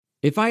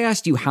If I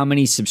asked you how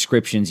many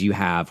subscriptions you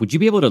have, would you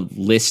be able to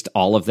list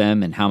all of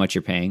them and how much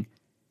you're paying?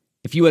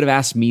 If you would have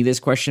asked me this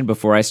question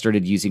before I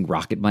started using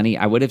Rocket Money,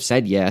 I would have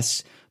said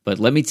yes, but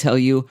let me tell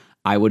you,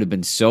 I would have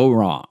been so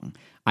wrong.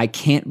 I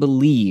can't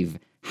believe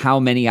how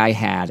many I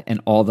had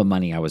and all the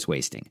money I was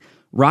wasting.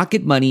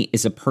 Rocket Money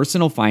is a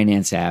personal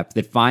finance app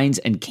that finds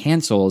and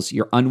cancels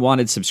your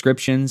unwanted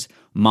subscriptions,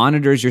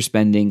 monitors your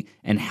spending,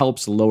 and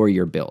helps lower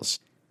your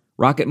bills.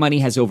 Rocket Money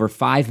has over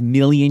 5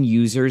 million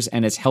users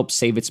and has helped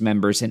save its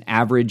members an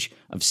average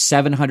of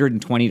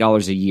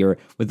 $720 a year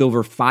with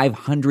over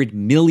 500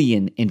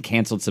 million in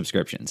canceled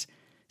subscriptions.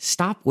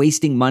 Stop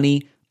wasting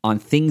money on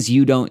things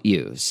you don't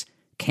use.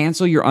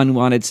 Cancel your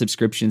unwanted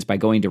subscriptions by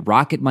going to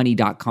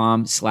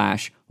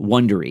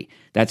rocketmoney.com/Wondery.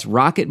 That's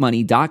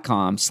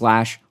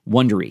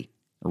rocketmoney.com/Wondery.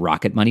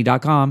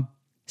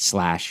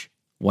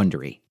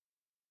 rocketmoney.com/Wondery.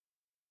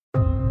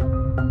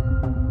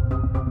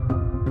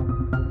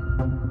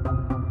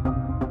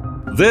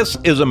 This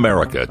is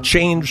America,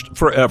 changed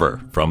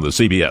forever, from the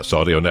CBS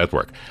Audio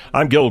Network.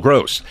 I'm Gil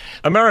Gross.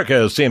 America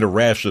has seen a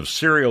rash of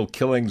serial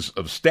killings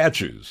of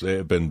statues. They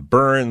have been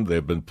burned,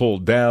 they've been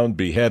pulled down,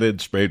 beheaded,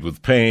 sprayed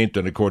with paint,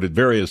 and accorded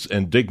various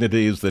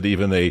indignities that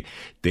even a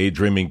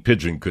daydreaming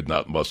pigeon could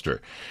not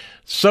muster.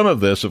 Some of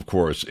this, of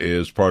course,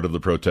 is part of the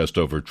protest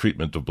over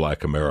treatment of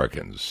black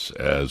Americans,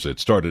 as it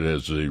started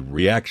as a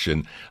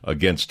reaction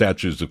against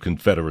statues of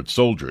Confederate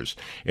soldiers.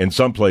 In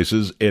some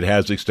places, it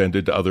has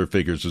extended to other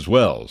figures as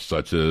well,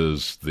 such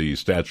as the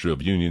statue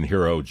of Union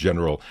hero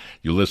General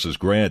Ulysses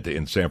Grant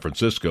in San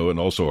Francisco, and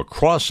also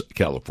across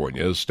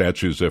California,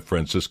 statues of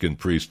Franciscan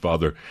priest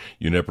Father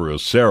Junipero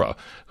Serra,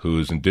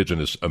 whose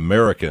indigenous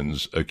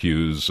Americans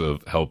accuse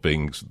of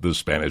helping the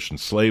Spanish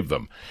enslave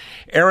them.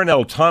 Erin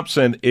L.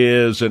 Thompson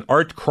is an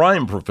art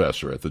crime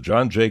professor at the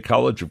John Jay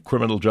College of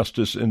Criminal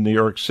Justice in New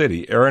York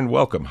City. Erin,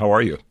 welcome. How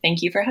are you?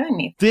 Thank you for having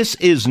me. This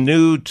is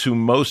new to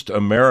most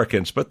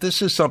Americans, but this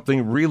is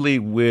something really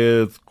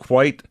with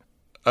quite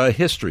a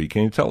history.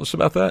 Can you tell us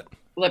about that?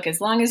 Look,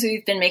 as long as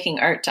we've been making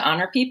art to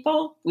honor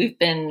people, we've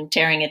been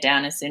tearing it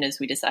down as soon as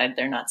we decide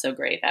they're not so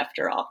great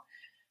after all.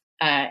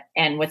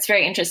 And what's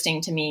very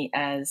interesting to me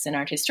as an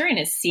art historian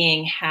is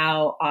seeing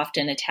how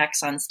often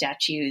attacks on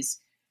statues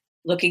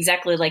look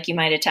exactly like you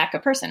might attack a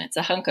person. It's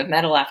a hunk of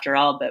metal after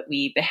all, but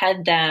we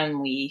behead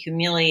them, we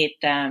humiliate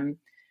them,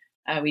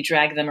 we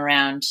drag them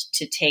around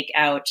to take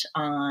out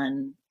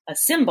on a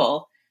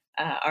symbol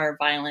our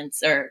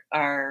violence or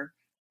our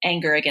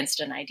anger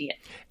against an idea.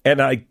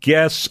 And I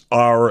guess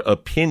our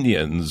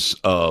opinions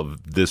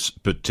of this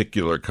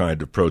particular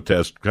kind of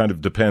protest kind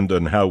of depend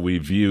on how we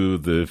view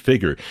the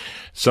figure.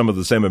 Some of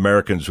the same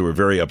Americans who are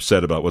very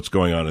upset about what's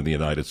going on in the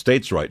United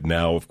States right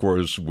now, of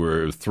course,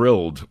 were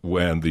thrilled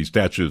when the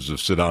statues of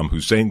Saddam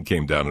Hussein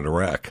came down in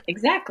Iraq.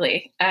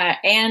 Exactly.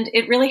 And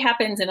it really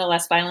happens in a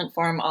less violent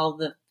form all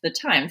the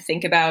time.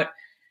 Think about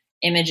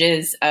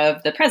images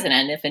of the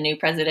president. If a new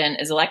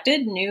president is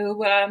elected,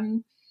 new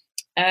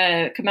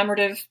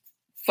commemorative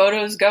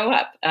photos go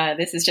up.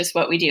 This is just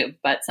what we do,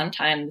 but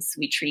sometimes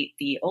we treat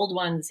the old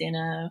ones in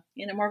a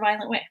more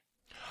violent way.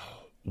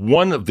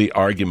 One of the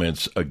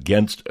arguments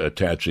against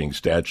attaching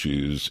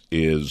statues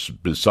is,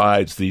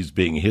 besides these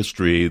being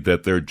history,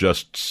 that they're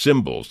just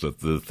symbols, that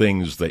the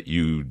things that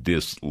you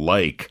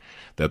dislike,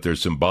 that they're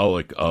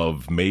symbolic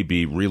of, may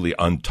be really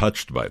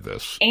untouched by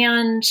this.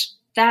 And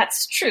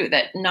that's true,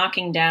 that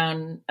knocking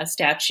down a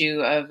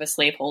statue of a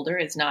slaveholder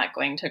is not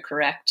going to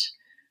correct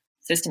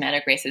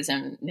systematic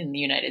racism in the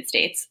United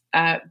States.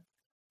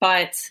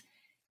 But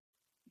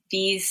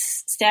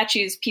these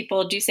statues,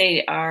 people do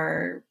say,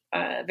 are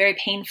very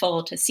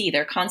painful to see.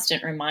 They're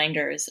constant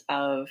reminders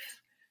of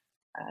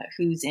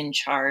who's in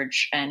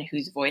charge and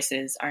whose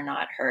voices are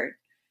not heard.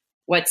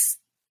 What's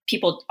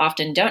people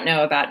often don't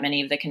know about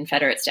many of the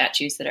Confederate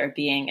statues that are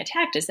being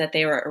attacked is that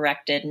they were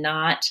erected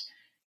not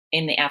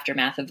in the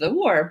aftermath of the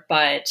war,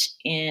 but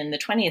in the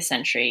 20th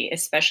century,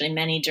 especially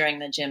many during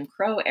the Jim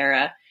Crow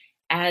era,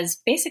 as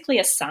basically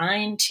a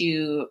sign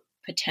to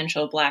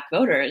potential Black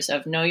voters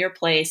of know your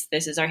place.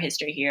 This is our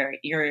history here.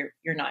 You're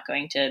not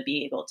going to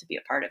be able to be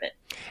a part of it.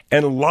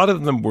 And a lot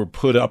of them were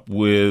put up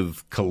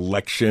with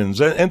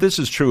collections. And this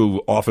is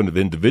true often of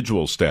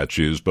individual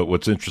statues. But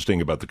what's interesting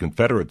about the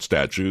Confederate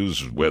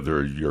statues,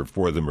 whether you're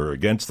for them or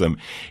against them,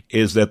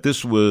 is that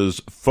this was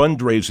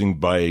fundraising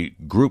by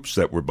groups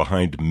that were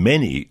behind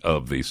many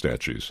of these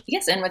statues.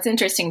 Yes. And what's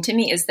interesting to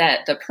me is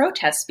that the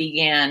protests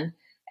began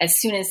as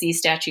soon as these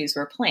statues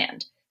were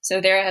planned. So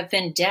there have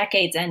been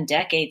decades and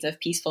decades of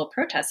peaceful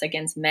protests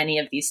against many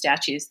of these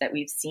statues that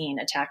we've seen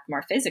attacked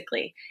more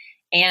physically.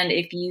 And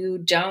if you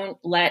don't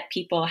let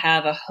people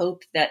have a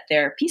hope that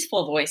their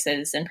peaceful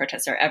voices and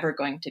protests are ever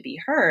going to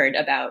be heard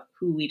about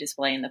who we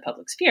display in the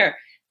public sphere,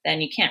 then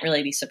you can't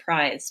really be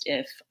surprised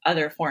if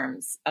other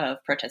forms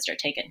of protest are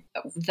taken.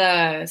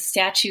 The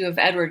statue of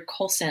Edward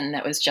Colson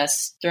that was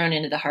just thrown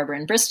into the harbor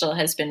in Bristol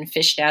has been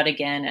fished out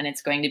again, and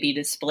it's going to be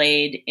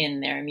displayed in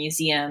their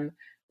museum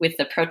with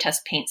the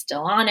protest paint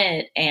still on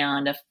it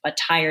and a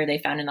tire they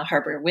found in the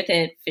harbor with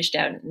it, fished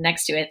out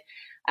next to it,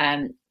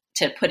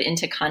 to put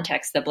into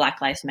context the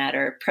Black Lives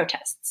Matter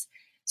protests.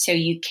 So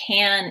you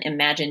can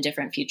imagine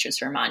different futures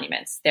for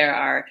monuments. There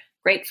are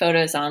great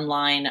photos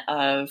online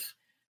of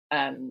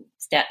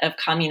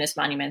communist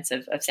monuments,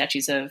 of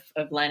statues of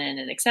Lenin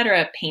and et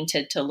cetera,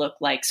 painted to look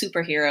like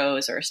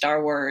superheroes or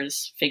Star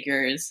Wars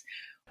figures.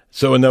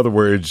 So in other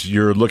words,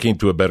 you're looking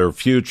to a better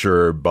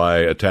future by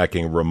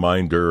attacking a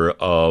reminder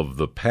of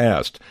the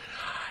past.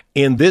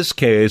 In this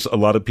case, a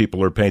lot of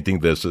people are painting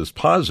this as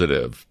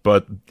positive,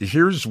 but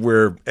here's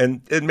where,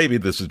 and maybe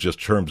this is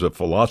just terms of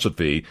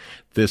philosophy,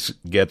 this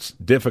gets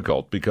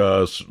difficult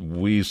because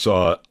we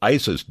saw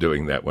ISIS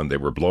doing that when they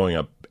were blowing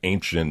up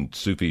ancient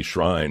Sufi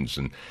shrines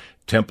and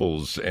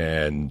temples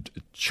and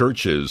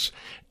churches,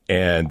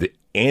 and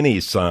any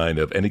sign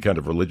of any kind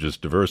of religious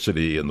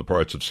diversity in the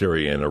parts of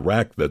Syria and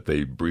Iraq that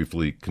they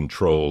briefly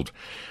controlled.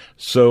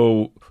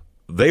 So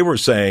they were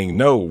saying,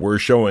 no, we're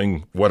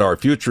showing what our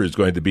future is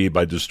going to be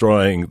by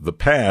destroying the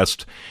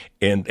past.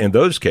 And in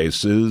those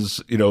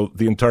cases, the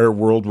entire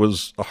world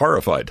was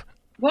horrified.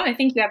 Well, I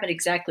think you have it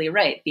exactly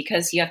right,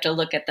 because you have to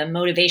look at the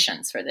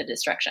motivations for the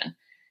destruction.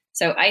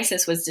 So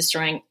ISIS was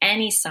destroying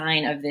any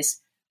sign of this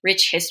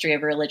rich history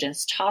of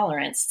religious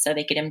tolerance so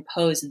they could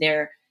impose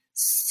their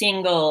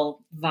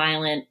single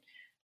violent,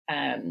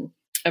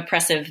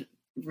 oppressive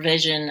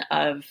vision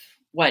of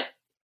what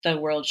the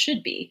world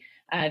should be.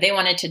 They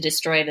wanted to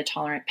destroy the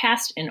tolerant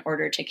past in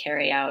order to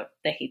carry out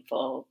the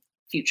hateful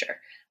future.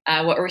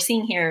 What we're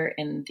seeing here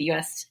in the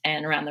US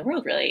and around the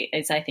world really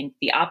is, I think,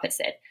 the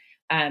opposite,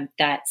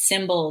 that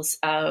symbols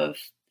of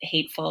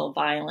hateful,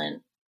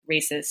 violent,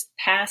 racist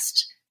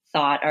past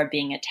thought are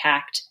being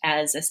attacked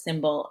as a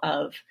symbol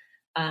of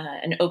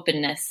an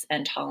openness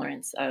and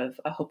tolerance of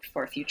a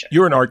hoped-for future.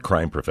 You're an art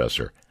crime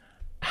professor.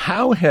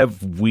 How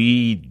have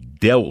we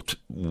dealt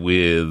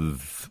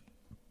with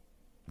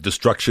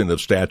destruction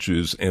of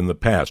statues in the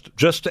past?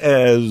 Just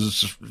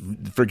as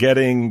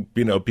forgetting,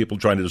 people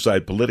trying to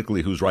decide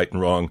politically who's right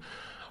and wrong,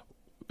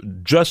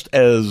 just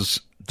as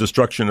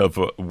destruction of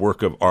a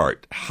work of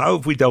art. How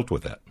have we dealt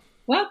with that?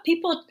 Well,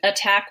 people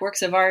attack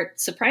works of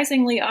art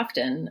surprisingly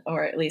often,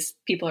 or at least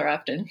people are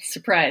often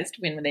surprised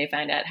when they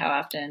find out how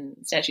often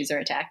statues are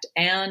attacked.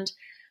 And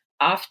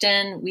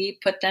often we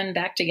put them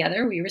back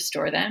together, we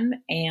restore them,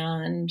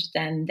 and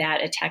then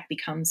that attack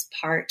becomes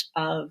part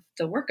of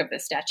the work of the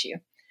statue.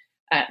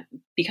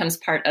 Becomes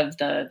part of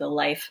the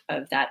life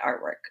of that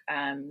artwork.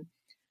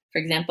 For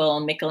example,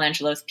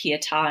 Michelangelo's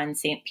Pietà in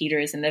St.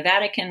 Peter's in the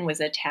Vatican was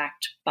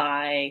attacked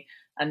by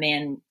a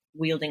man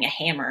wielding a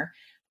hammer,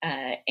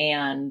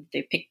 and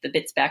they picked the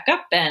bits back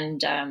up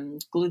and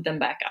glued them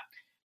back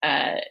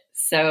up.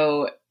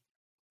 So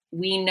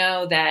we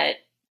know that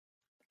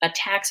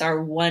attacks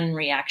are one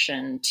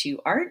reaction to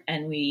art,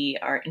 and we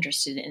are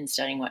interested in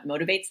studying what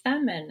motivates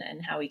them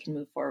and how we can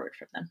move forward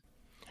from them.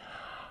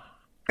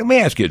 Let me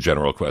ask you a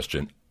general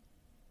question.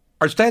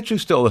 Are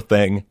statues still a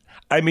thing?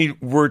 I mean,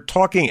 we're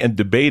talking and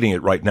debating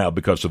it right now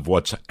because of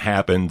what's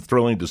happened,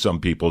 thrilling to some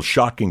people,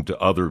 shocking to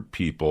other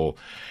people.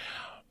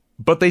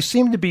 But they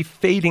seem to be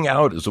fading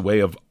out as a way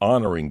of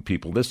honoring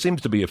people. This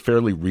seems to be a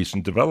fairly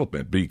recent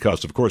development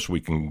because, of course, we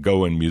can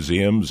go in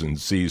museums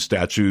and see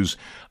statues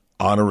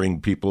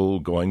honoring people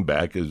going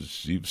back,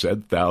 as you've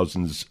said,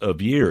 thousands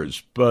of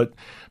years. But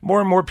more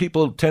and more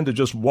people tend to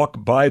just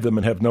walk by them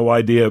and have no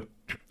idea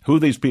who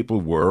these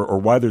people were or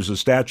why there's a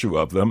statue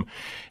of them.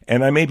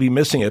 And I may be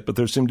missing it, but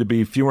there seem to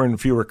be fewer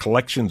and fewer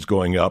collections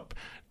going up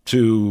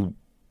to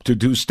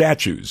do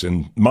statues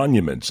and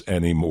monuments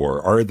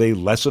anymore. Are they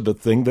less of a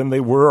thing than they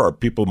were? Are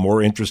people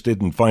more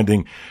interested in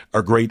finding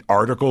a great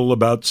article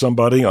about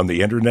somebody on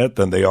the internet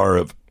than they are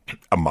of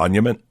a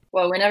monument?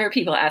 Well, whenever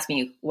people ask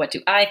me what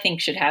do I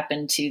think should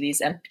happen to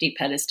these empty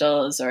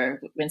pedestals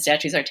or when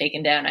statues are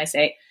taken down, I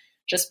say,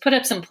 just put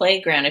up some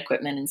playground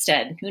equipment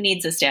instead. Who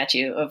needs a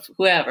statue of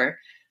whoever?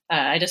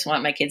 I just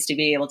want my kids to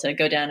be able to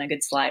go down a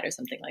good slide or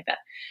something like that.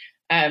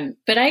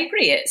 But I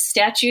agree.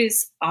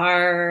 Statues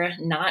are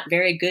not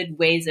very good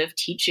ways of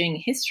teaching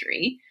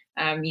history.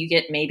 You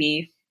get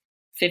maybe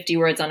 50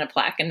 words on a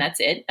plaque and that's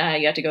it.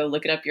 You have to go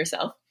look it up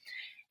yourself.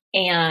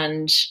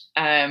 And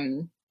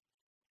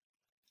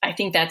I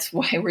think that's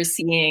why we're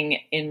seeing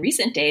in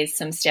recent days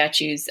some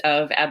statues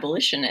of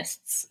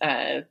abolitionists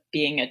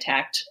being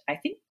attacked, I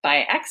think by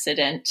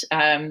accident,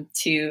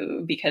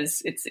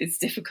 because it's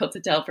difficult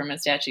to tell from a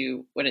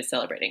statue what it's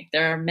celebrating.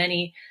 There are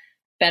many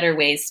better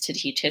ways to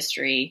teach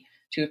history,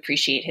 to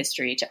appreciate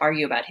history, to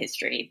argue about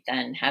history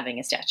than having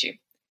a statue.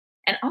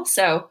 And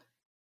also,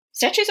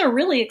 statues are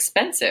really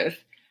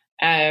expensive,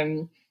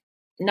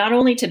 not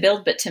only to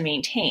build, but to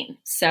maintain.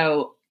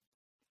 So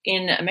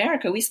in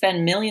America, we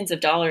spend millions of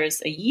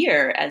dollars a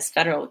year as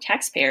federal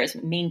taxpayers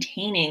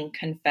maintaining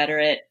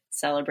Confederate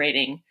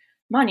celebrating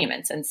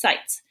monuments and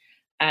sites.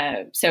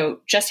 So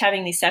just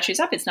having these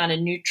statues up, it's not a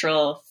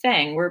neutral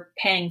thing. We're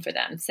paying for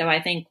them. So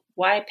I think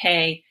why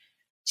pay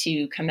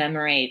to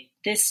commemorate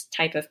this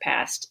type of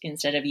past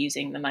instead of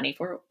using the money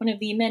for one of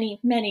the many,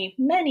 many,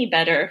 many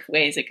better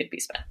ways it could be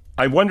spent?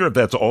 I wonder if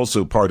that's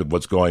also part of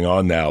what's going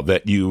on now,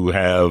 that you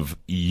have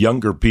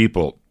younger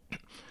people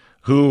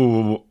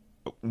who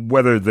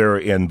whether they're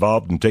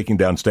involved in taking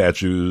down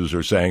statues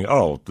or saying,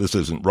 oh, this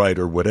isn't right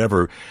or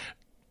whatever,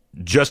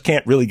 just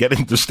can't really get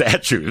into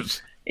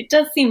statues. It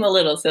does seem a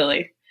little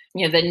silly.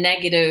 The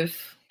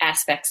negative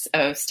aspects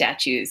of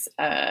statues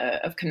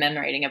of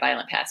commemorating a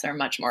violent past are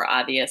much more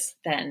obvious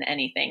than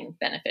anything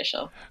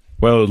beneficial.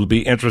 Well, it'll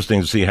be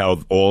interesting to see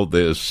how all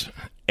this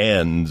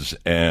ends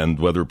and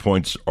whether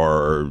points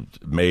are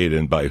made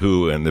and by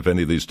who, and if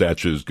any of these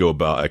statues go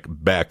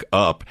back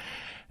up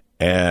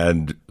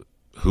and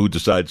who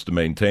decides to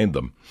maintain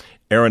them.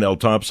 Aaron L.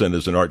 Thompson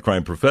is an art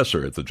crime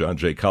professor at the John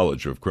Jay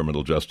College of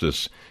Criminal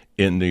Justice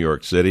in New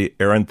York City.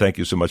 Aaron, thank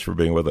you so much for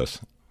being with us.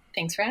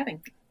 Thanks for having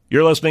me.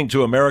 You're listening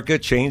to America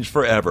Changed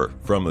Forever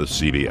from the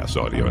CBS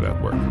Audio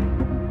Network.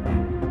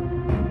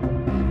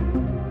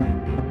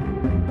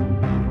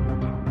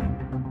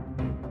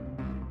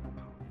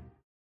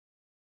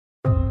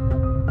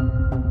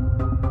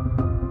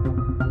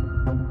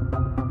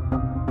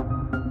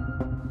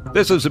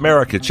 This is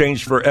America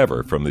Changed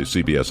Forever from the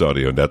CBS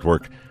Audio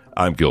Network.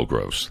 I'm Gil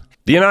Gross.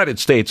 The United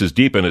States is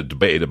deep in a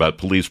debate about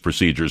police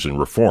procedures and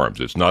reforms.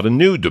 It's not a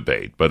new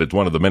debate, but it's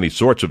one of the many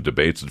sorts of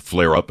debates that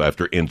flare up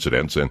after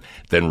incidents and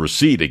then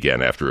recede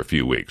again after a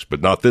few weeks,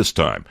 but not this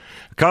time.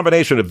 A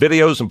combination of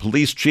videos and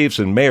police chiefs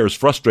and mayors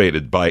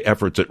frustrated by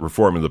efforts at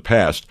reform in the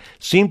past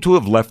seem to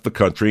have left the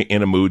country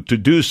in a mood to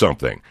do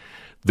something.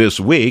 This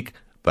week,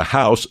 the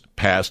House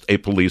passed a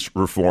police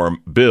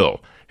reform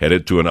bill,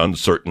 headed to an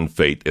uncertain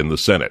fate in the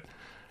Senate.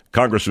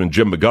 Congressman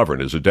Jim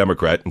McGovern is a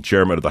Democrat and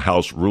chairman of the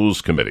House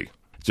Rules Committee.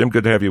 Jim,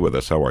 good to have you with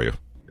us. How are you?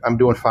 I'm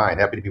doing fine.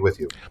 Happy to be with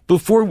you.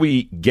 Before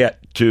we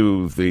get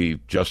to the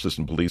Justice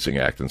and Policing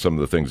Act and some of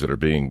the things that are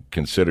being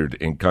considered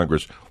in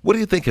Congress, what do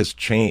you think has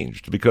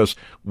changed? Because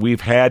we've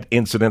had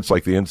incidents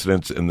like the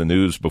incidents in the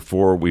news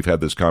before, we've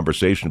had this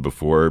conversation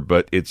before,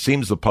 but it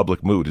seems the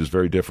public mood is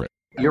very different.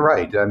 You're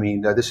right. I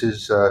mean, this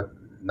is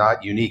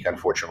not unique,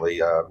 unfortunately.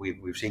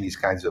 We've seen these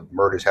kinds of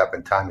murders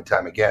happen time and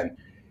time again.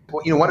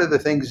 Well, one of the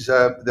things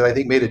that I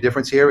think made a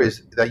difference here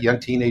is that young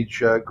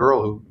teenage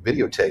girl who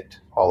videotaped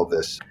all of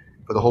this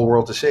for the whole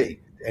world to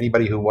see.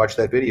 Anybody who watched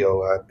that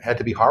video had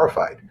to be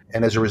horrified.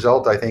 And as a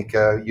result, I think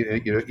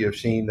you've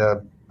seen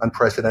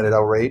unprecedented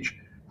outrage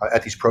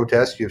at these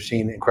protests. You've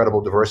seen incredible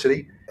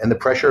diversity. And the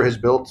pressure has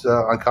built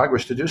on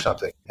Congress to do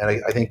something. And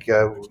I think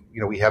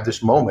we have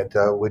this moment,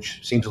 which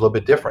seems a little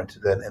bit different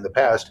than in the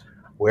past,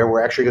 where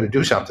we're actually going to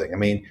do something. I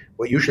mean,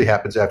 what usually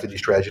happens after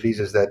these tragedies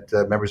is that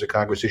members of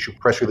Congress issue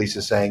press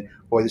releases saying,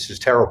 boy, this is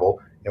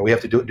terrible, and we have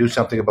to do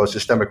something about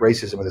systemic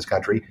racism in this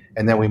country,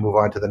 and then we move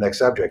on to the next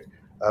subject.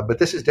 But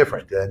this is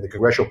different, and the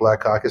Congressional Black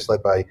Caucus,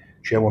 led by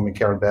Chairwoman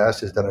Karen Bass,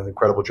 has done an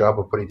incredible job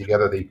of putting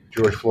together the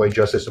George Floyd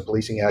Justice and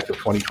Policing Act of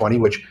 2020,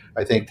 which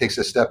I think takes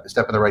a step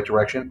in the right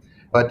direction.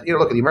 But,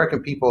 look, the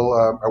American people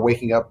are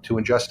waking up to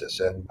injustice,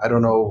 and I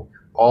don't know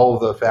all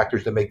the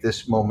factors that make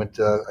this moment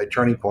a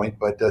turning point,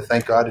 but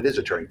thank God it is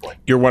a turning point.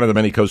 You're one of the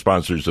many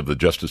co-sponsors of the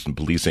Justice and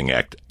Policing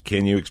Act.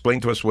 Can you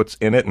explain to us what's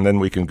in it, and then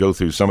we can go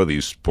through some of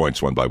these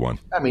points one by one?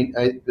 I mean,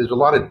 there's a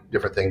lot of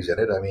different things in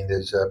it. I mean,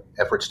 there's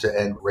efforts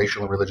to end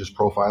racial and religious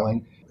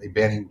profiling,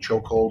 banning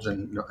chokeholds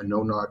and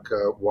no-knock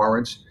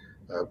warrants,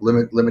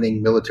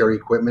 limiting military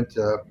equipment.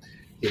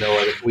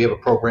 We have a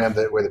program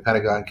where the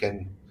Pentagon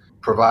can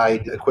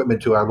provide equipment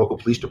to our local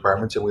police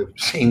departments, and we've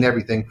seen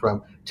everything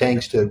from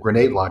tanks to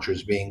grenade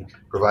launchers being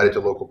provided to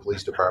local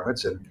police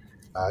departments. And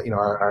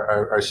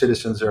our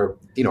citizens are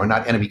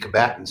not enemy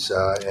combatants,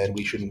 and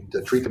we shouldn't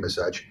treat them as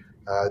such.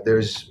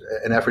 There's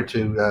an effort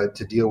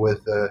to deal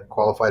with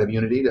qualified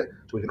immunity, so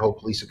we can hold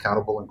police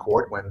accountable in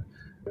court when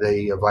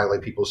they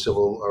violate people's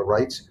civil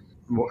rights.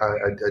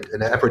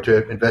 An effort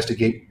to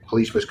investigate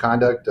police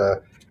misconduct,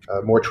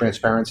 more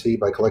transparency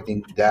by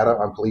collecting data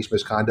on police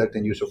misconduct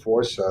and use of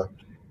force.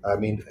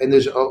 And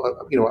there's a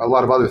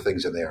lot of other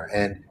things in there,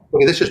 and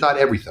this is not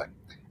everything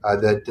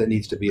that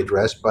needs to be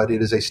addressed, but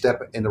it is a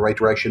step in the right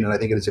direction, and I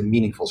think it is a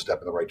meaningful step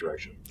in the right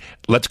direction.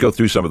 Let's go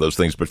through some of those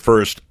things, but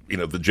first,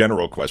 the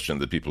general question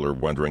that people are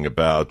wondering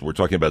about, we're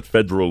talking about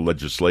federal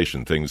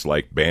legislation, things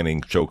like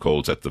banning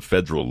chokeholds at the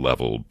federal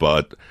level,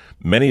 but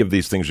many of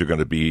these things are going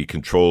to be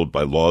controlled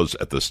by laws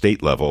at the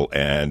state level,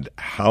 and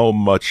how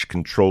much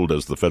control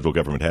does the federal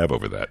government have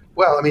over that?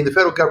 Well, I mean, the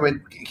federal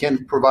government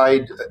can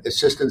provide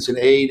assistance and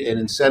aid and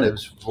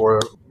incentives for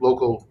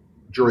local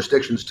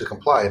jurisdictions to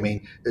comply. I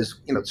mean,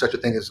 there's such a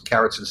thing as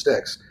carrots and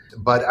sticks.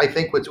 But I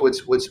think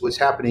what's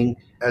happening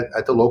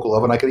at the local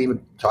level, and I can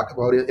even talk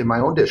about it in my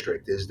own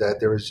district, is that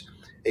there is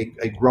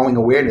a growing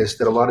awareness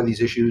that a lot of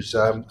these issues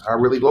are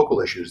really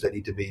local issues that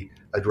need to be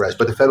addressed.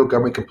 But the federal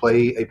government can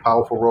play a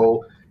powerful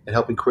role in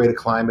helping create a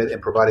climate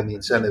and providing the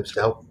incentives to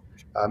help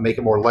make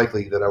it more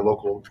likely that our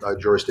local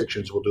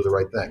jurisdictions will do the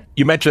right thing.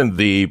 You mentioned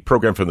the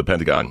program from the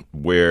Pentagon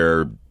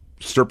where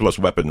surplus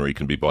weaponry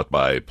can be bought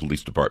by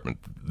police department.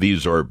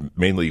 These are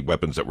mainly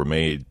weapons that were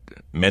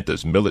meant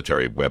as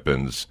military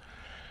weapons.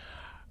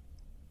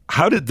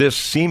 How did this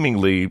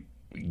seemingly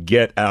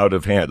get out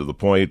of hand to the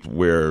point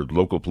where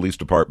local police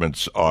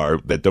departments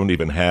that don't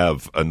even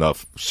have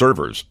enough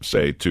servers,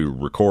 say, to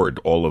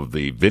record all of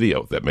the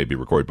video that may be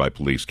recorded by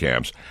police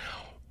cams?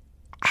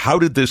 How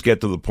did this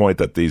get to the point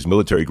that these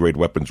military-grade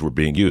weapons were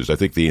being used? I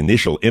think the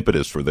initial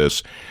impetus for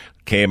this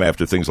came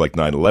after things like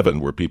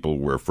 9/11, where people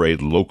were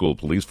afraid local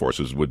police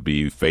forces would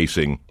be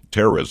facing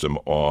terrorism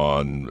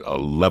on a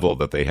level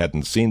that they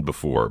hadn't seen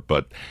before.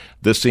 But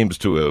this seems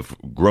to have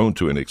grown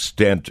to an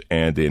extent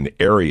and in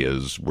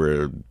areas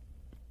where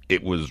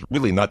it was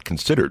really not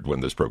considered when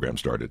this program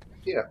started.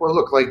 Yeah, well,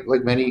 look,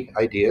 like many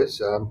ideas,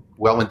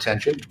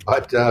 well-intentioned,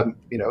 but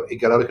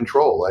it got out of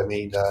control. I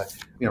mean, I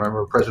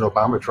remember President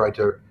Obama tried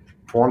to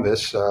form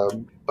this,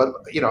 but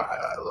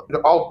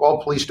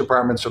all police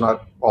departments are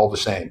not all the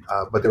same.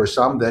 But there are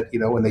some that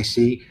when they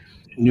see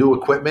new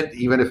equipment,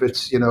 even if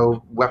it's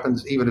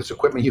weapons, even if it's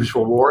equipment used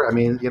for war, I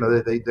mean,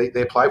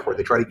 they apply for it,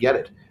 they try to get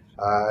it.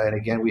 And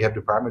again, we have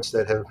departments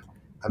that have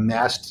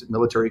amassed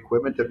military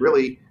equipment that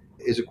really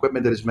is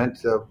equipment that is meant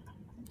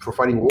for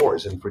fighting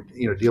wars and for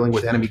dealing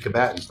with enemy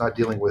combatants, not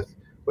dealing with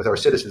our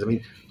citizens. I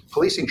mean,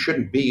 policing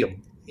shouldn't be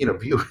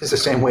viewed as the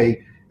same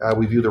way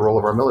we view the role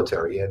of our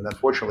military, and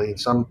unfortunately, in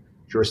some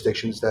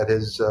jurisdictions that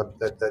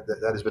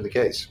has been the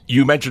case.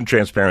 You mentioned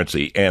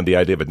transparency and the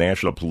idea of a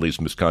national police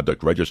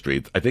misconduct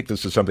registry. I think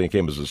this is something that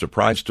came as a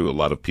surprise to a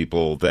lot of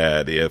people,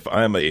 that if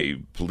I'm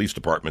a police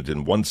department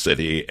in one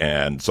city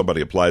and somebody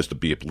applies to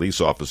be a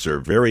police officer,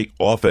 very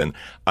often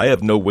I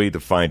have no way to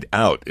find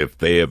out if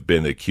they have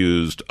been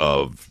accused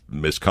of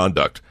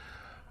misconduct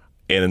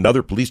in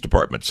another police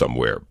department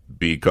somewhere,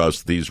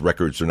 because these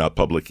records are not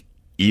public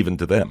even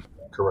to them.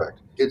 Correct.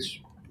 It's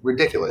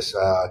ridiculous.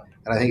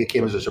 And I think it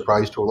came as a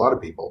surprise to a lot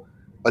of people.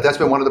 But that's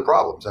been one of the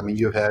problems. I mean,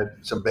 you've had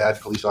some bad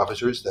police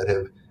officers that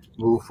have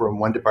moved from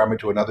one department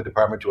to another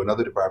department who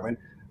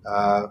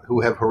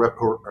have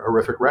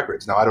horrific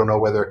records. Now, I don't know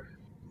whether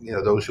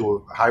those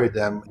who hired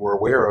them were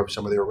aware of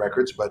some of their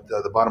records, but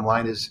the bottom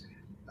line is,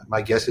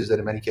 my guess is that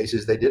in many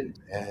cases they didn't,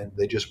 and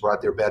they just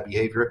brought their bad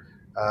behavior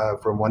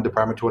from one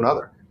department to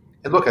another.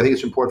 And look, I think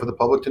it's important for the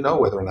public to know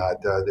whether or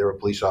not there are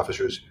police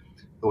officers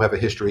who have a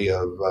history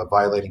of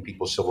violating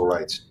people's civil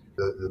rights.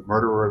 The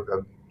murderer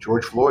of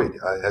George Floyd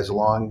has a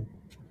long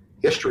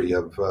history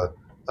of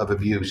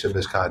abuse and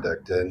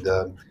misconduct, and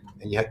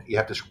you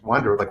have to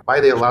wonder, why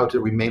are they allowed to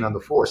remain on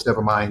the force?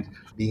 Never mind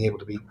being able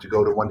to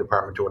go to one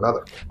department to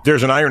another.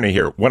 There's an irony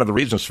here. One of the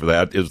reasons for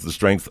that is the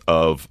strength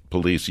of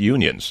police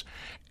unions.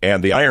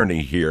 And the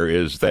irony here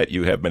is that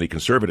you have many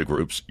conservative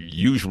groups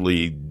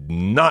usually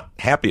not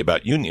happy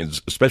about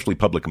unions, especially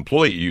public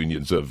employee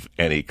unions of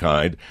any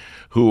kind,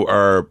 who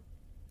are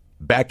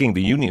backing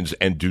the unions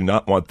and do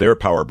not want their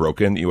power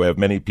broken. You have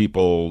many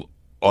people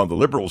on the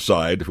liberal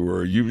side who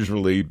are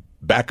usually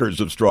backers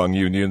of strong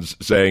unions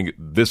saying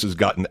this has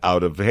gotten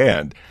out of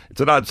hand. It's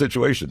an odd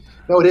situation.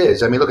 No, it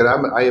is. I mean, look,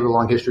 I have a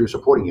long history of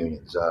supporting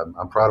unions.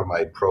 I'm proud of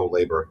my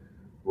pro-labor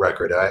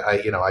record.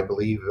 I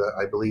believe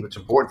it's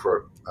important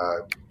for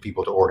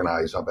people to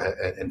organize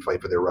and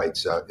fight for their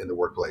rights in the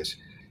workplace.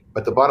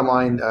 But the bottom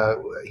line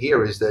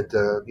here is that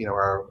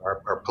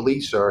our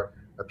police are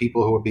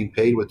people who are being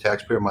paid with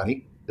taxpayer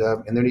money.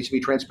 And there needs to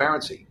be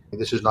transparency.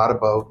 This is not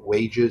about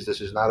wages.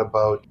 This is not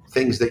about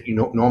things that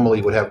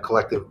normally would have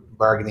collective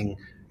bargaining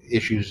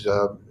issues,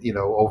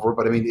 over.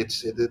 But I mean,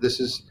 this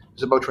is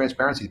about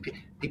transparency.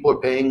 People are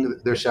paying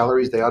their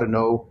salaries. They ought to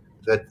know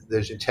that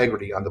there's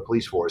integrity on the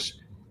police force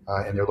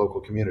in their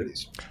local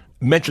communities.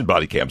 Mentioned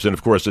body cams, and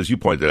of course, as you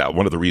pointed out,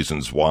 one of the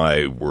reasons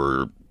why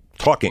we're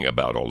talking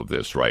about all of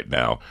this right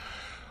now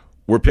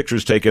were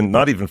pictures taken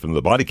not even from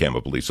the body cam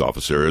of police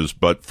officers,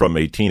 but from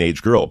a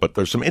teenage girl. But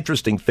there's some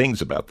interesting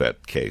things about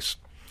that case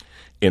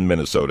in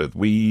Minnesota.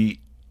 We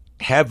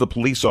have the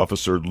police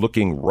officer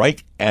looking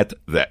right at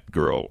that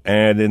girl.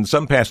 And in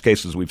some past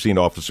cases, we've seen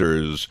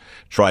officers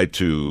try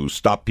to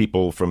stop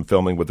people from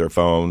filming with their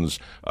phones,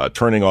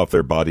 turning off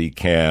their body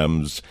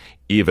cams,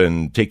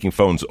 even taking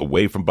phones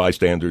away from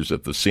bystanders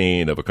at the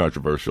scene of a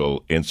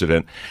controversial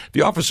incident.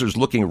 The officer's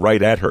looking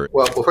right at her.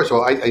 Well, first of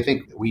all, I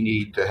think we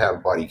need to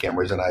have body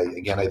cameras. And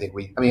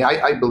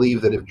I believe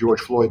that if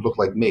George Floyd looked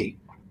like me,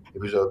 if he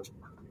was a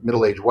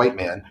middle-aged white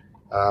man,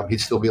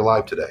 he'd still be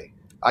alive today.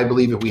 I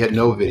believe if we had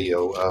no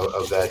video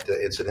of that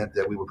incident,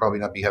 that we would probably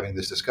not be having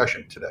this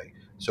discussion today.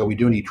 So we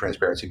do need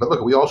transparency. But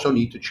look, we also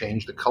need to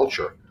change the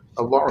culture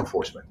of law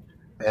enforcement.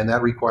 And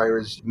that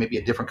requires maybe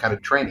a different kind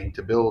of training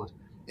to build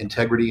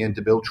integrity and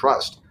to build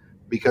trust.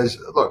 Because,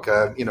 look, there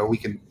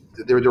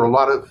are a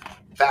lot of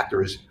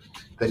factors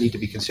that need to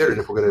be considered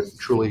if we're going to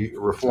truly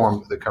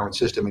reform the current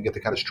system and get the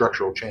kind of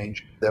structural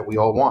change that we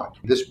all want.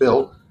 This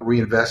bill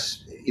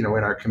reinvests, in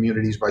our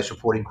communities by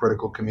supporting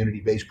critical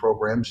community-based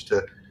programs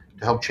to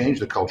help change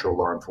the culture of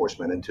law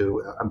enforcement and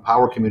to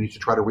empower communities to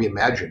try to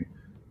reimagine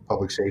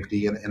public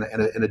safety in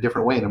a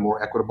different way, in a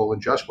more equitable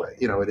and just way.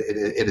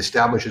 It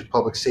establishes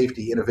public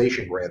safety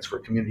innovation grants for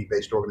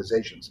community-based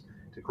organizations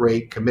to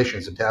create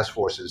commissions and task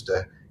forces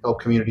to help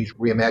communities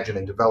reimagine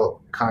and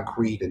develop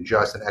concrete and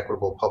just and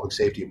equitable public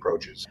safety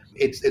approaches.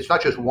 It's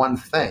not just one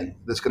thing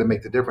that's going to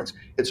make the difference.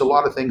 It's a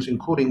lot of things,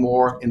 including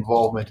more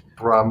involvement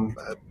from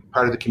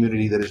part of the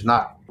community that is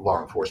not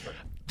law enforcement.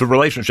 The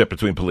relationship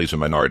between police and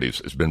minorities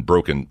has been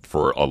broken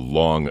for a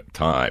long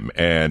time,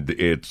 and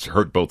it's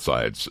hurt both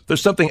sides.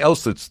 There's something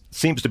else that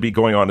seems to be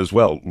going on as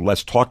well,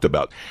 less talked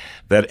about,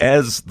 that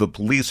as the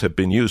police have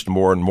been used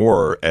more and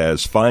more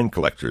as fine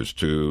collectors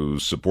to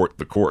support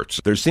the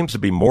courts, there seems to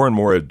be more and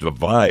more a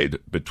divide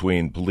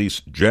between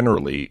police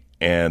generally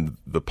and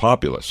the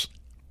populace.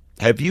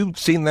 Have you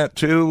seen that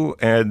too?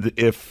 And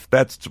if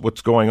that's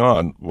what's going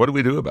on, what do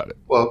we do about it?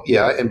 Well,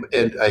 yeah,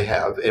 and I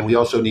have. And we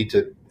also need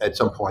to, at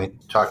some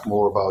point, talk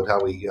more about how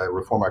we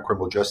reform our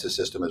criminal justice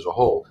system as a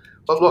whole.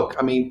 But look,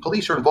 I mean,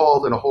 police are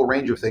involved in a whole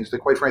range of things that,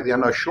 quite frankly, I'm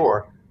not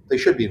sure they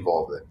should be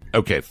involved in.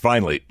 Okay,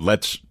 finally,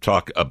 let's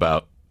talk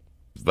about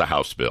the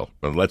House bill.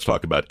 Let's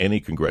talk about any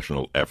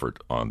congressional effort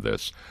on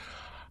this.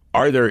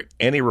 Are there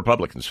any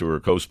Republicans who are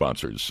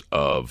co-sponsors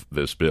of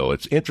this bill?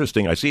 It's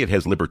interesting. I see it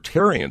has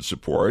libertarian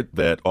support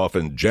that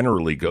often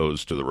generally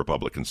goes to the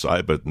Republican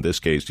side, but in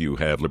this case, you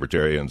have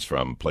libertarians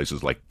from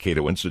places like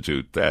Cato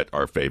Institute that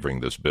are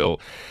favoring this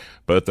bill.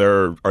 But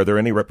are there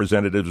any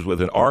representatives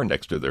with an R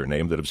next to their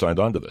name that have signed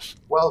on to this?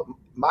 Well,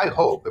 my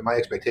hope and my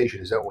expectation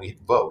is that when we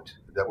vote,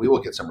 that we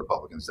will get some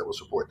Republicans that will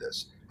support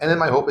this. And then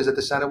my hope is that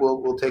the Senate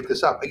will take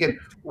this up. Again,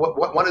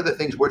 one of the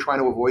things we're trying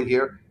to avoid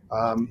here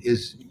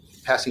is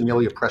passing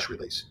merely a press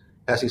release,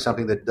 passing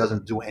something that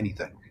doesn't do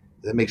anything,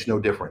 that makes no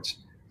difference.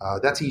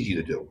 That's easy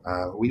to do.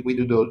 We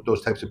do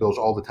those types of bills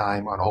all the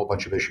time on a whole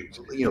bunch of issues.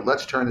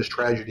 Let's turn this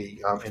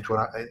tragedy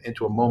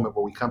into a moment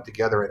where we come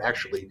together and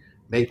actually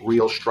make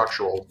real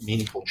structural,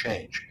 meaningful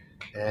change.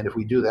 And if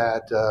we do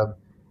that,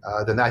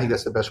 then I think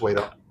that's the best way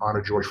to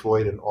honor George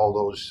Floyd and all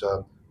those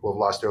who have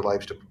lost their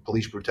lives to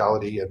police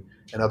brutality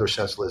and other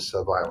senseless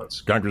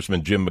violence.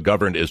 Congressman Jim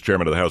McGovern is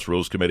chairman of the House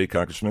Rules Committee.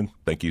 Congressman,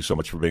 thank you so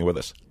much for being with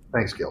us.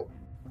 Thanks, Gil.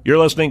 You're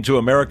listening to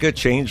America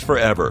Changed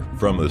Forever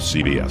from the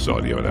CBS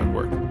Audio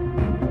Network.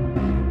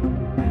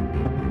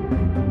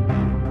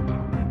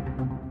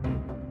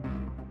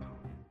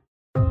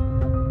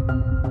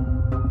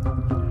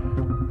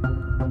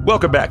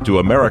 Welcome back to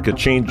America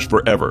Changed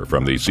Forever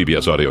from the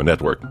CBS Audio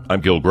Network.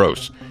 I'm Gil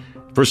Gross.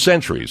 For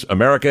centuries,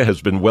 America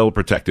has been well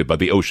protected by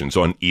the oceans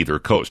on either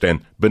coast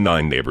and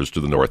benign neighbors to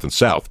the north and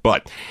south.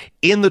 But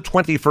in the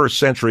 21st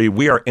century,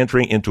 we are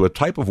entering into a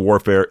type of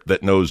warfare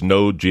that knows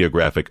no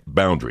geographic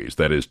boundaries,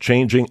 that is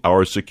changing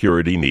our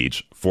security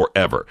needs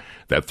forever.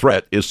 That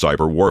threat is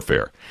cyber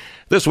warfare.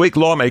 This week,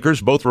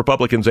 lawmakers, both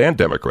Republicans and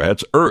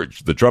Democrats,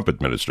 urged the Trump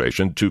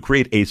administration to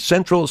create a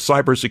central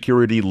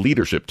cybersecurity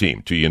leadership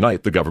team to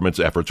unite the government's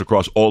efforts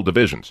across all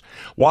divisions.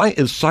 Why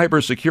is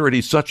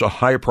cybersecurity such a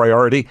high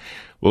priority?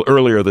 Well,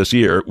 earlier this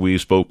year, we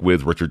spoke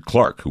with Richard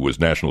Clark, who was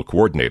National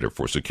Coordinator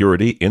for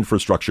Security,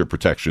 Infrastructure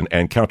Protection,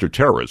 and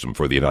Counterterrorism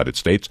for the United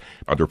States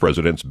under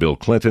Presidents Bill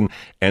Clinton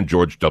and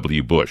George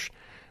W. Bush.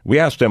 We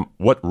asked him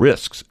what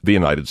risks the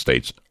United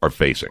States are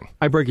facing.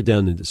 I break it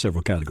down into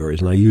several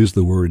categories, and I use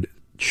the word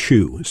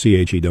CHEW,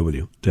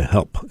 C-H-E-W, to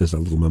help as a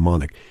little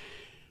mnemonic.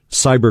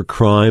 Cyber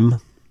crime,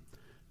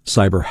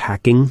 cyber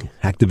hacking,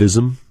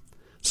 hacktivism,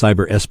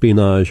 cyber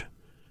espionage,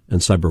 and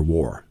cyber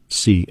war,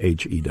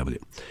 C-H-E-W.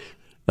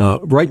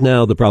 Right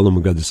now, the problem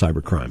we've got is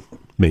cyber crime,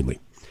 mainly,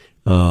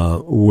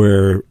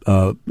 where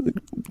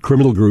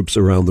criminal groups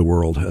around the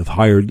world have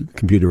hired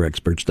computer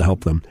experts to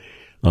help them,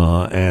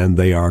 and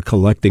they are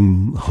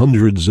collecting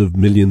hundreds of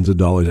millions of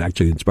dollars,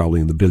 actually it's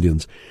probably in the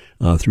billions,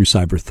 through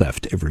cyber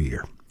theft every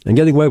year, and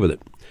getting away with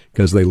it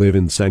because they live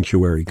in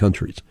sanctuary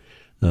countries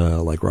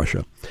like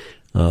Russia.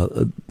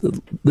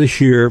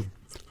 This year,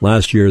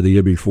 last year, the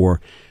year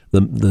before,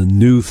 the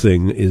new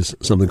thing is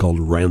something called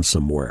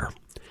ransomware,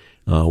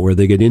 where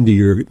they get into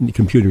your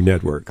computer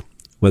network,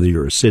 whether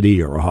you're a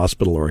city or a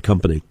hospital or a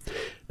company,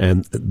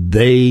 and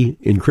they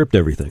encrypt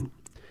everything.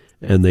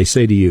 And they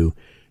say to you,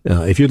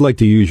 if you'd like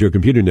to use your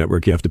computer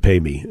network, you have to pay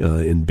me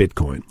in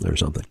Bitcoin or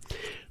something.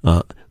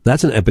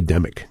 That's an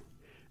epidemic.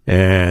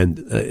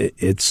 And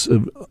it's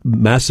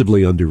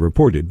massively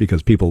underreported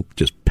because people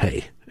just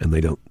pay and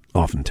they don't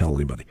often tell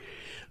anybody.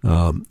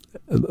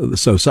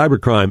 So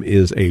cybercrime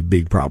is a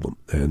big problem,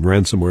 and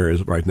ransomware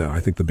is right now, I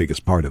think, the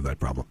biggest part of that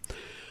problem.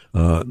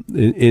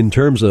 In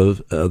terms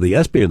of the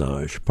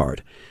espionage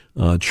part,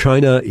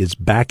 China is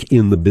back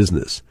in the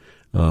business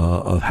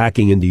of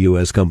hacking into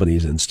U.S.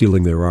 companies and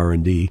stealing their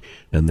R&D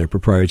and their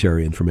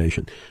proprietary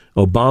information.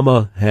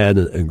 Obama had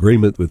an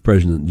agreement with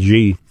President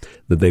Xi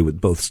that they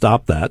would both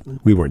stop that.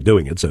 We weren't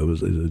doing it, so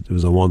it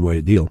was a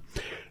one-way deal.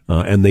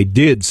 And they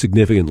did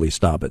significantly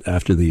stop it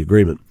after the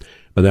agreement.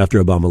 But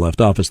after Obama left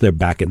office, they're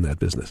back in that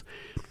business.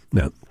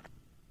 Now,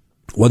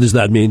 what does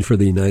that mean for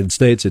the United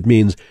States? It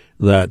means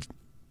that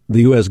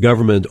the U.S.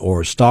 government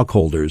or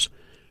stockholders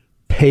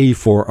pay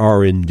for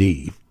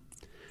R&D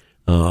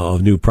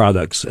of new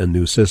products and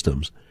new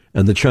systems,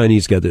 and the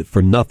Chinese get it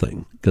for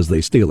nothing because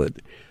they steal it.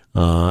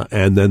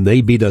 And then they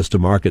beat us to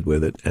market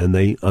with it, and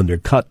they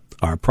undercut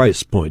our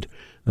price point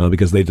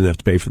because they didn't have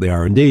to pay for the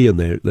R&D, and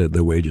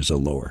their wages are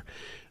lower.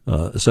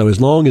 So as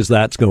long as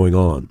that's going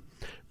on,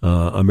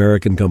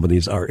 American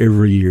companies are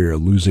every year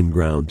losing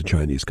ground to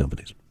Chinese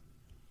companies.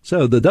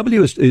 So the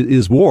W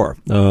is war.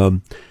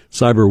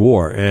 cyber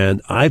war.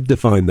 And I've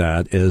defined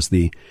that as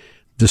the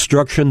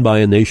destruction by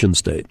a nation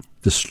state,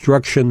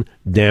 destruction,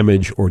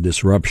 damage, or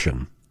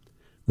disruption,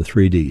 the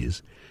 3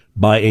 Ds,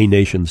 by a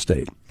nation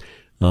state.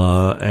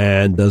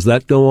 And does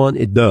that go on?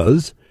 It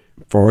does.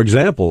 For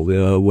example,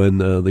 when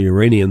the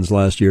Iranians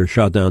last year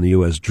shot down the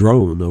U.S.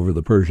 drone over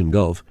the Persian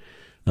Gulf,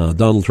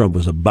 Donald Trump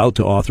was about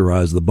to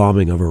authorize the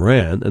bombing of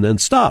Iran and then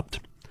stopped,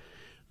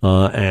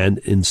 and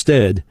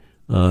instead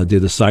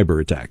did a cyber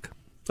attack.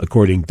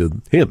 According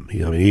to him,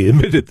 he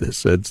admitted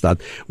this.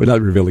 We're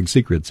not revealing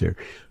secrets here.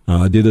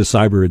 Did a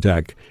cyber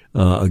attack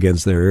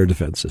against their air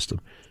defense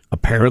system.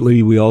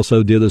 Apparently, we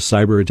also did a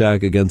cyber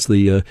attack against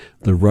the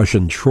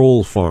Russian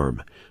troll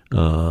farm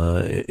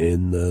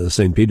in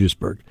St.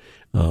 Petersburg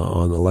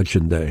on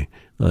Election Day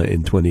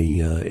in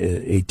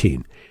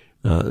 2018.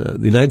 The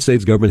United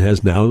States government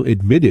has now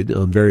admitted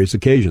on various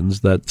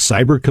occasions that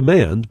Cyber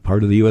Command,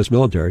 part of the U.S.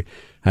 military,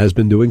 has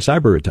been doing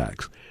cyber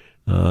attacks.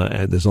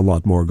 And there's a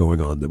lot more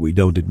going on that we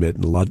don't admit,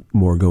 and a lot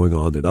more going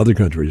on that other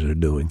countries are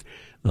doing.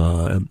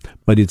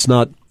 But it's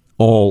not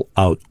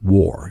all-out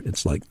war.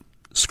 It's like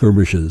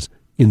skirmishes,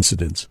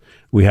 incidents.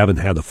 We haven't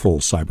had a full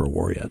cyber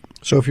war yet.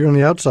 So if you're on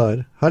the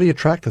outside, how do you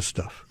track this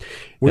stuff?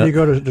 Where do you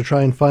go to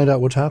try and find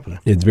out what's happening?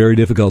 It's very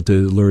difficult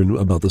to learn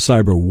about the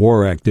cyber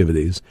war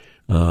activities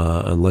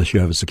unless you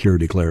have a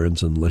security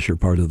clearance, unless you're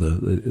part of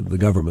the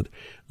government.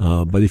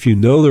 But if you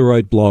know the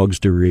right blogs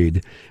to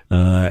read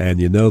and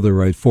you know the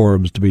right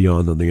forums to be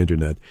on the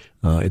Internet,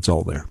 it's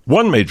all there.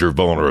 One major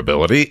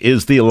vulnerability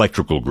is the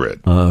electrical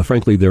grid.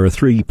 Frankly, there are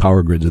 3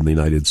 power grids in the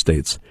United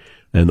States,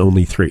 and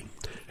only 3.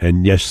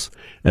 And yes,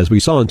 as we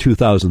saw in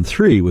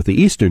 2003 with the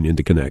Eastern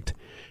Interconnect,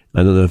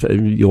 I don't know if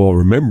you all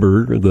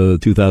remember the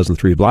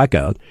 2003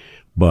 blackout,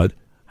 but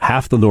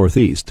half the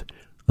Northeast,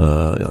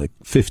 like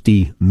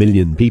 50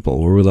 million people,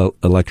 were without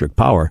electric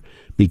power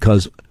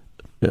because,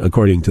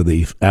 according to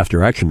the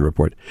After Action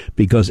report,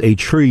 because a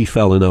tree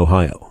fell in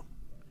Ohio.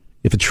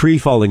 If a tree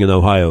falling in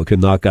Ohio can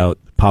knock out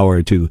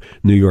power to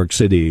New York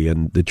City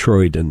and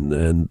Detroit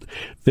and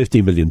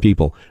 50 million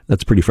people,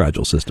 that's a pretty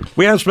fragile system.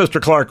 We asked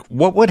Mr. Clark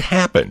what would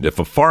happen if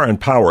a foreign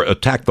power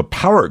attacked the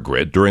power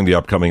grid during the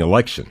upcoming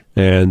election.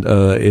 And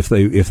if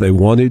they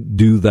want to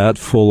do that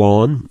full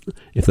on,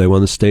 if they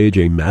want to stage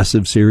a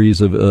massive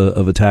series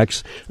of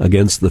attacks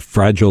against the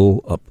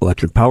fragile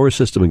electric power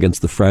system,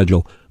 against the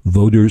fragile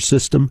voter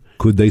system,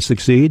 could they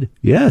succeed?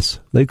 Yes,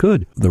 they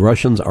could. The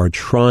Russians are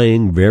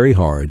trying very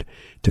hard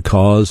to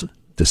cause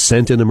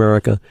dissent in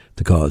America,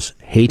 to cause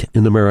hate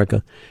in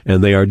America,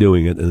 and they are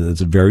doing it, and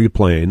it's very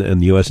plain,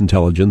 and U.S.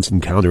 intelligence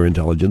and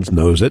counterintelligence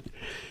knows it,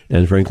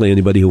 and frankly,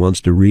 anybody who wants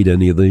to read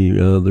any of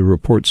the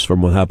reports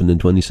from what happened in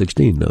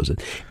 2016 knows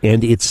it,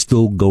 and it's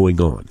still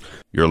going on.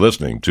 You're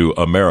listening to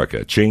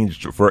America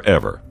Changed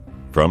Forever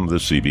from the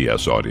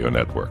CBS Audio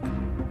Network.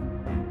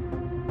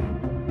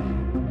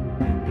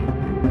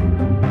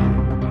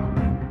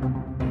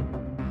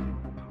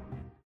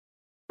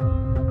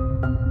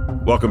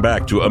 Welcome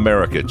back to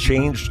America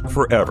Changed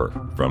Forever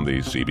from the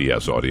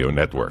CBS Audio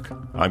Network.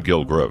 I'm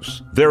Gil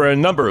Gross. There are a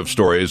number of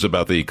stories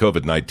about the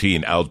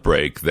COVID-19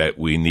 outbreak that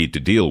we need to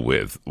deal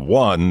with.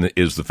 One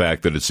is the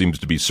fact that it seems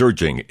to be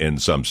surging in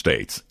some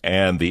states.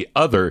 And the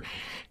other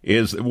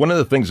is one of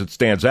the things that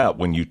stands out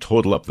when you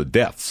total up the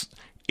deaths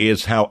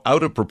is how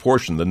out of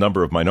proportion the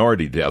number of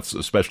minority deaths,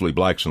 especially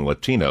blacks and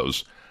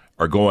Latinos,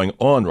 are going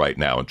on right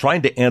now, and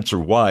trying to answer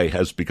why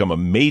has become a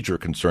major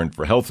concern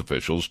for health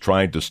officials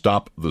trying to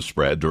stop the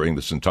spread during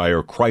this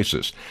entire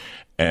crisis.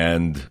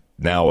 And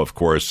now, of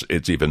course,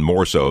 it's even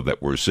more so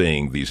that we're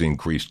seeing these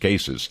increased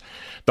cases.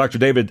 Dr.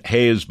 David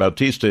Hayes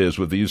Bautista is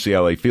with the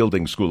UCLA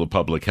Fielding School of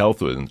Public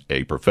Health and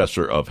a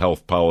professor of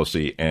health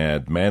policy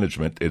and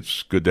management.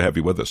 It's good to have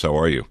you with us. How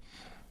are you?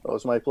 Well,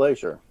 it's my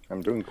pleasure.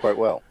 I'm doing quite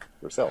well.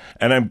 Yourself.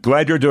 And I'm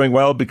glad you're doing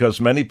well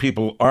because many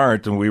people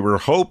aren't. And we were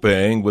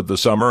hoping with the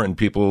summer and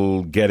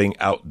people getting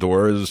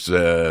outdoors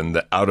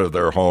and out of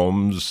their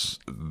homes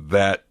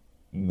that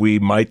we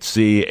might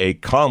see a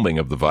calming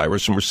of the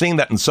virus. And we're seeing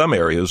that in some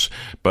areas,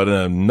 but in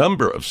a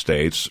number of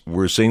states,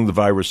 we're seeing the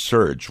virus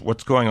surge.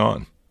 What's going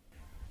on?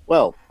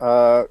 Well,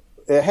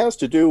 it has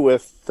to do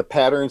with the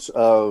patterns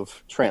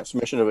of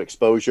transmission of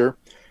exposure.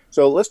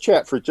 So let's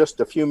chat for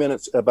just a few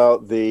minutes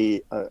about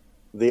the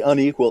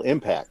unequal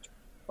impact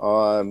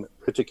on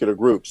particular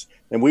groups.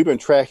 And we've been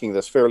tracking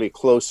this fairly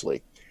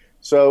closely.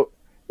 So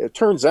it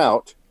turns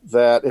out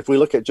that if we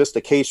look at just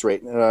the case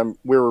rate, and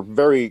we're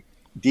very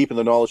deep in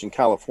the knowledge in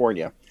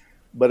California,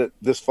 but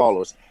this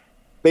follows.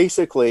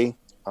 Basically,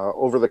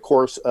 over the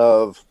course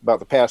of about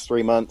the past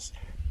 3 months,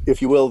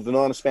 if you will, the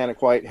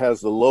non-Hispanic white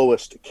has the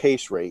lowest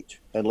case rate,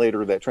 and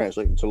later that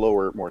translates into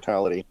lower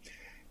mortality.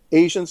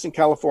 Asians in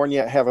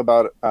California have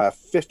about a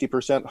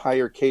 50%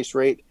 higher case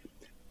rate.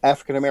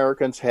 African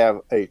Americans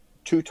have a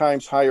 2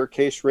 times higher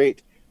case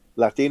rate.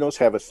 Latinos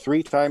have a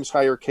 3 times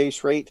higher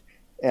case rate.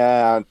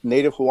 And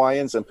Native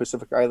Hawaiians and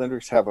Pacific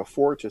Islanders have a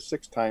 4 to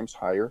 6 times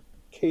higher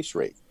case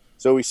rate.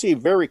 So we see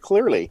very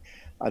clearly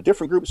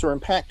different groups are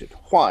impacted.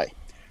 Why?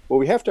 Well,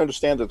 we have to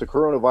understand that the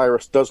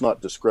coronavirus does not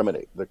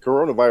discriminate. The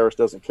coronavirus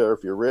doesn't care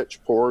if you're rich,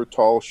 poor,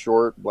 tall,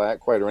 short,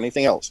 black, white, or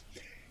anything else.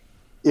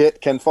 It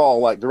can fall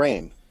like the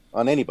rain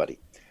on anybody.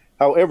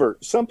 However,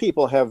 some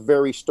people have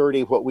very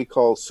sturdy, what we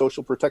call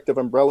social protective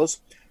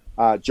umbrellas,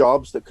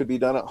 jobs that could be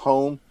done at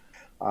home,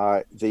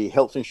 the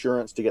health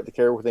insurance to get the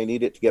care where they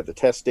need it, to get the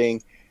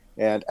testing,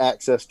 and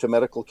access to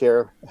medical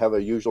care, have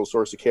a usual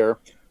source of care.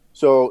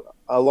 So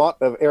a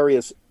lot of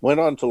areas went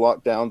on to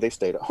lockdown, they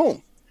stayed at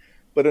home.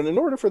 But in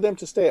order for them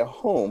to stay at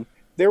home,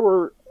 there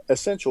were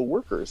essential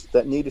workers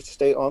that needed to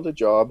stay on the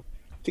job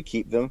to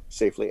keep them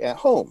safely at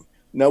home.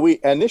 Now,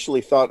 we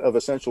initially thought of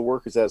essential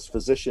workers as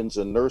physicians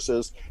and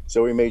nurses,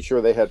 so we made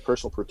sure they had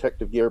personal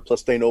protective gear,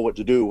 plus they know what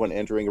to do when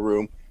entering a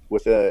room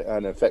with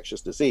an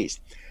infectious disease.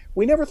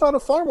 We never thought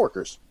of farm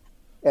workers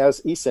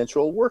as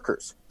essential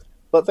workers,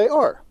 but they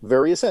are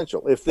very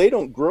essential. If they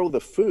don't grow the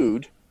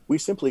food, we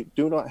simply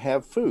do not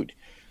have food.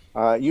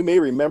 You may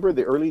remember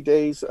the early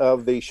days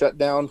of the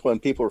shutdown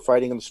when people were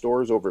fighting in the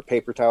stores over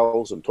paper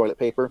towels and toilet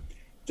paper.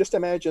 Just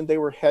imagine they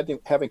were having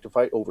to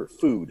fight over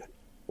food,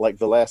 like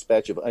the last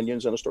batch of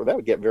onions in a store. That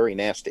would get very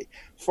nasty.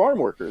 Farm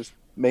workers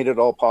made it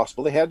all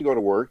possible. They had to go to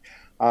work.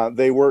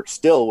 They work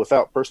still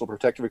without personal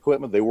protective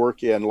equipment. They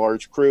work in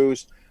large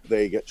crews.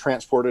 They get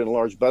transported in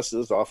large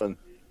buses, often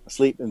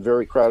sleep in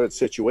very crowded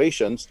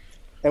situations.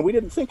 And we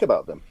didn't think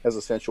about them as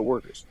essential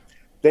workers.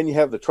 Then you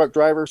have the truck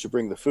drivers who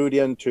bring the food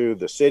into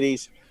the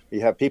cities. You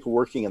have people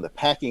working in the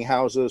packing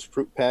houses,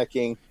 fruit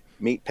packing,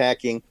 meat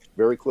packing,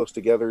 very close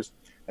together.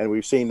 And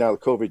we've seen now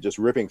COVID just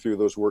ripping through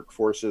those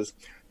workforces.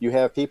 You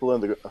have people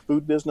in the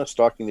food business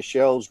stocking the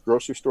shelves,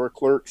 grocery store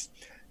clerks.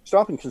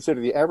 Stop and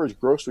consider the average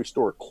grocery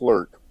store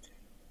clerk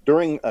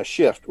during a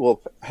shift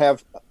will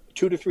have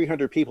 200 to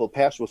 300 people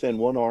pass within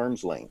one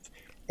arm's length.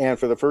 And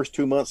for the first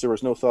 2 months, there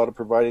was no thought of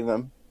providing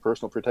them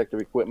personal protective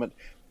equipment.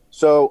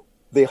 So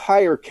the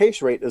higher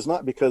case rate is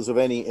not because of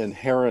any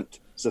inherent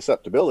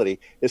susceptibility.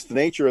 It's the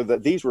nature of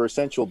that these were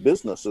essential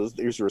businesses.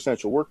 These were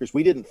essential workers.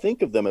 We didn't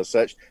think of them as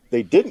such.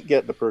 They didn't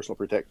get the personal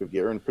protective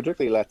gear, and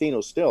particularly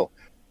Latinos still.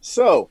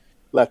 So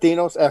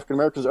Latinos, African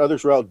Americans,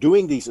 others were out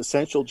doing these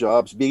essential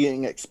jobs,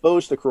 being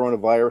exposed to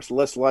coronavirus,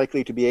 less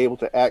likely to be able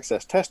to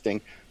access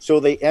testing. So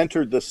they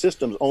entered the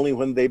systems only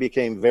when they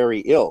became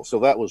very ill. So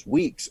that was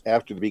weeks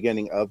after the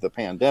beginning of the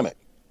pandemic.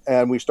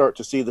 And we start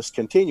to see this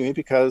continuing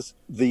because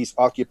these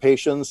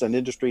occupations and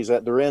industries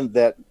that they're in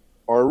that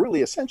are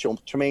really essential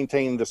to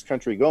maintain this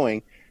country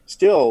going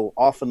still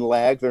often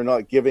lag. They're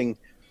not giving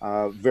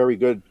very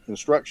good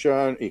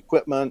instruction,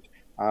 equipment,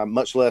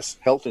 much less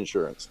health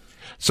insurance.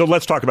 So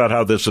let's talk about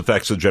how this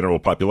affects the general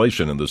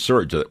population and the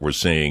surge that we're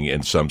seeing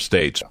in some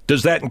states.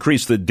 Does that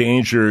increase the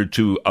danger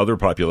to other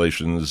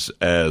populations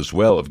as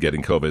well of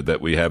getting COVID,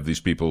 that we have these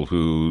people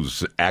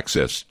whose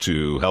access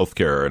to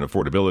healthcare and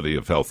affordability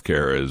of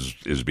healthcare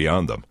is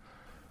beyond them?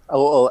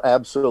 Oh,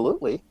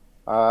 absolutely.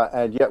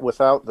 And yet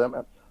without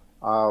them,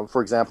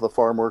 for example, the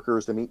farm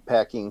workers, the meat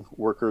packing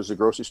workers, the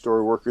grocery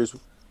store workers,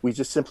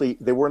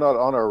 they were not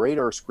on our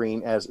radar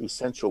screen as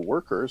essential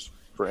workers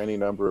for any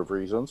number of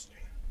reasons.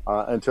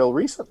 Until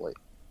recently.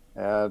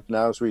 And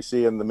now, as we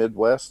see in the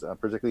Midwest,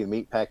 particularly the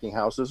meat packing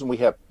houses, and we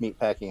have meat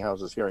packing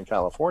houses here in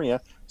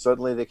California,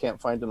 suddenly they can't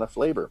find enough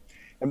labor.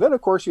 And then,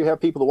 of course, you have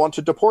people that want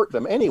to deport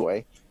them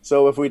anyway.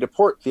 So if we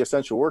deport the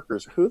essential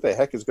workers, who the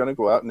heck is going to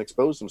go out and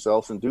expose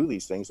themselves and do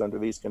these things under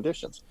these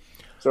conditions?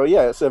 So,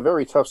 yeah, it's a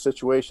very tough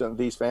situation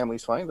these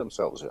families find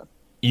themselves in.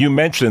 You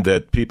mentioned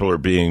that people are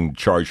being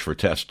charged for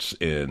tests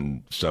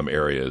in some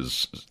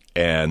areas,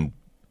 and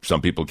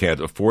some people can't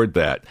afford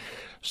that.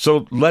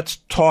 So let's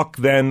talk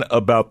then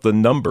about the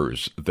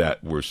numbers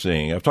that we're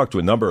seeing. I've talked to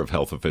a number of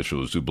health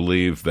officials who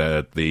believe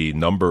that the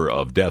number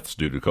of deaths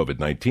due to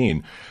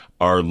COVID-19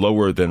 are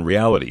lower than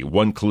reality.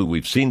 One clue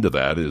we've seen to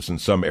that is in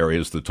some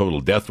areas the total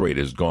death rate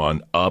has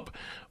gone up,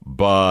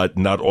 but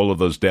not all of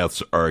those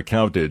deaths are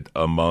accounted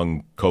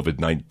among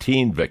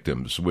COVID-19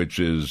 victims, which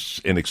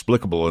is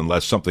inexplicable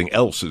unless something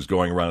else is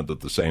going around at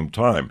the same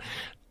time.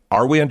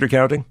 Are we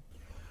undercounting?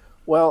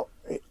 Well,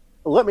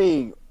 let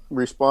me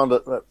respond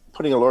to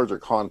putting a larger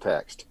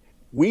context.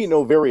 We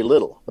know very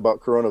little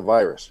about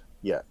coronavirus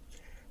yet.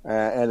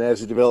 And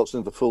as it develops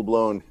into the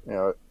full-blown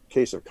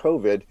case of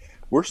COVID,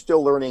 we're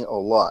still learning a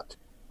lot.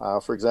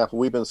 For example,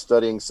 we've been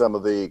studying some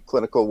of the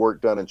clinical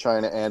work done in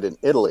China and in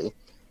Italy.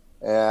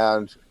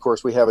 And of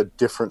course, we have a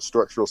different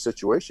structural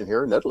situation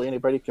here. In Italy,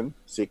 anybody can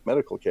seek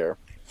medical care.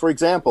 For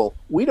example,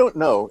 we don't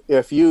know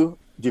if you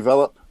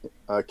develop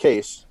a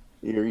case,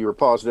 you're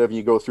positive, and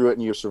you go through it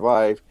and you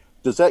survive,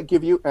 does that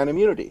give you an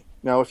immunity?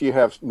 Now, if you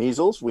have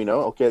measles, we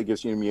know, okay, it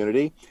gives you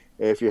immunity.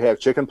 If you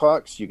have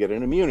chickenpox, you get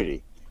an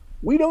immunity.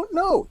 We don't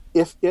know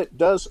if it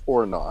does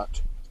or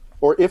not.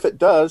 Or if it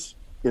does,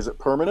 is it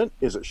permanent?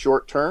 Is it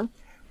short term?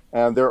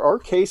 And there are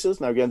cases.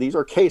 Now, again, these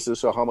are cases,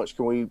 so how much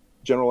can we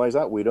generalize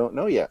that? We don't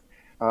know yet.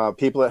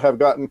 People that have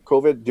gotten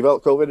COVID,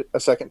 developed COVID a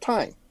second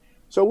time.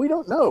 So we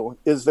don't know,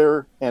 is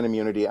there an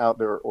immunity out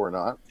there or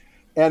not?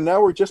 And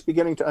now we're just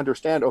beginning to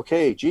understand,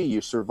 okay, gee,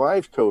 you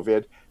survived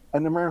COVID.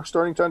 And then we're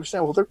starting to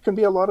understand, well, there can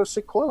be a lot of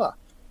sequelae.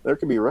 There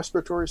can be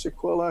respiratory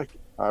sequelae,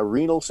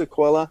 renal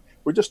sequelae.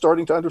 We're just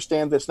starting to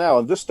understand this now.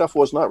 And this stuff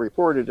was not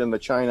reported in the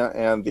China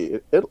and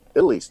the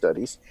Italy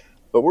studies,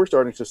 but we're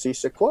starting to see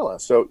sequelae.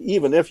 So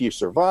even if you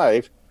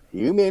survive,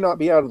 you may not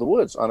be out of the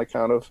woods on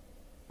account of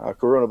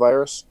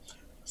coronavirus.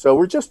 So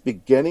we're just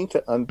beginning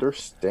to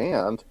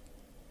understand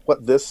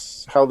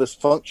how this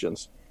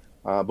functions,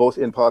 both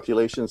in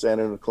populations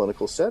and in a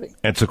clinical setting.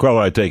 And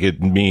sequelae, I take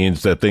it,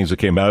 means that things that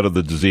came out of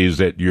the disease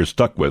that you're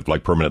stuck with,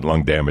 like permanent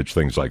lung damage,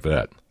 things like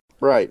that.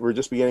 Right. We're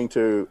just beginning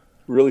to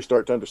really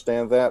start to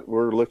understand that.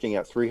 We're looking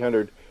at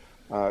 300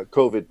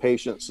 COVID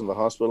patients in the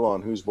hospital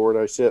on whose board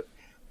I sit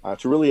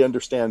to really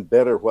understand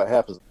better what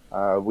happens.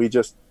 We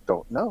just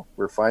don't know.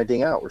 We're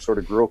finding out. We're sort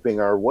of groping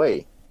our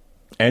way.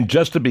 And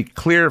just to be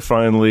clear,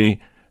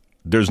 finally,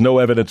 there's no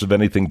evidence of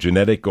anything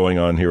genetic going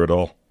on here at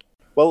all?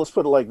 Well, let's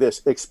put it like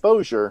this.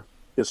 Exposure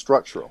is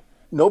structural.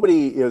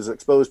 Nobody is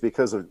exposed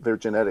because of their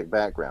genetic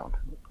background.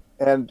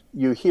 And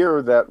you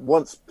hear that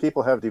once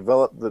people have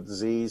developed the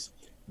disease,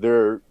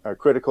 they're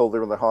critical,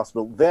 they're in the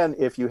hospital. Then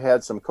if you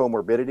had some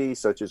comorbidities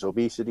such as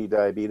obesity,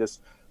 diabetes,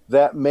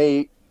 that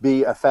may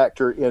be a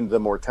factor in the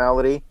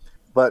mortality,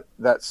 but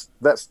that's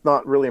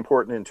not really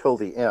important until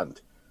the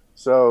end.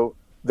 So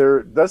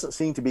there doesn't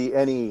seem to be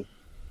any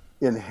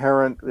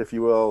inherent, if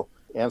you will,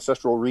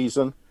 ancestral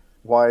reason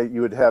why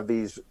you would have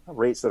these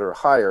rates that are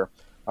higher.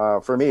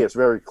 For me, it's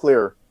very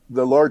clear.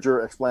 The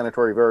larger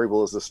explanatory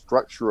variable is the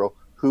structural.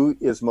 Who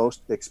is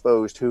most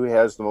exposed? Who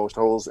has the most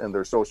holes in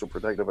their social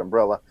protective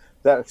umbrella?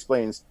 That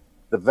explains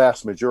the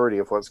vast majority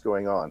of what's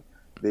going on.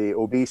 The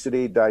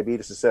obesity,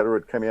 diabetes, et cetera,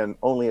 would come in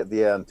only at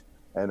the end,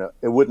 and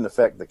it wouldn't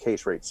affect the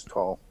case rates at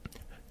all.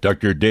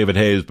 Dr. David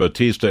Hayes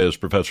Bautista is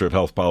professor of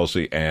health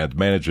policy and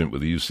management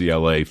with the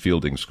UCLA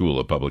Fielding School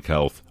of Public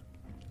Health.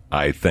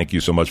 I thank you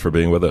so much for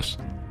being with us.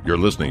 You're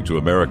listening to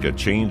America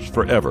Changed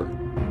Forever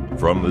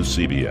from the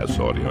CBS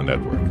Audio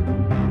Network.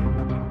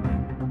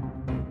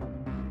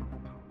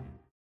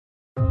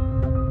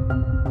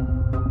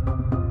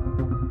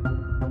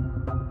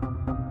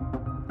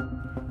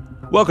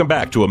 Welcome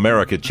back to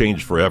America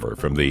Changed Forever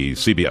from the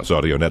CBS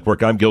Audio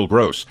Network. I'm Gil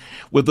Gross.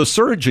 With the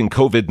surge in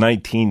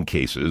COVID-19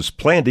 cases,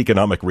 planned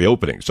economic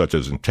reopenings, such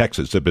as in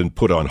Texas, have been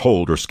put on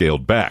hold or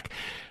scaled back.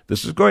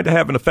 This is going to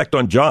have an effect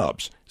on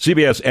jobs.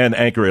 CBSN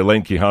anchor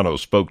Elaine Quijano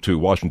spoke to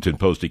Washington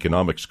Post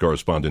economics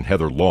correspondent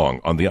Heather Long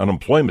on the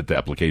unemployment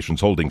applications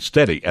holding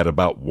steady at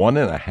about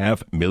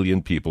 1.5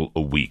 million people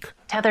a week.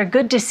 Heather,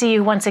 good to see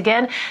you once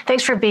again.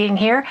 Thanks for being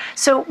here.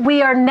 So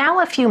we are now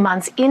a few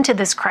months into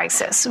this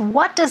crisis.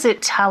 What does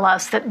it tell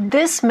us that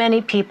this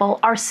many people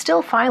are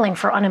still filing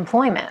for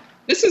unemployment?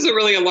 This is a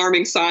really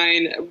alarming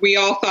sign. We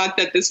all thought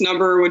that this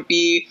number would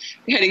be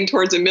heading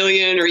towards 1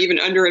 million or even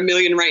under 1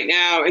 million right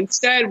now.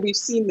 Instead, we've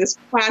seen this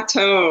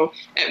plateau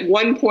at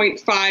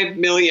 1.5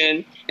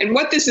 million. And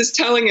what this is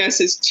telling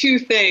us is two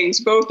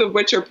things, both of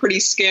which are pretty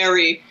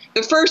scary.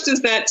 The first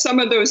is that some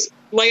of those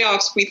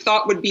layoffs we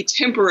thought would be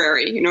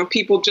temporary,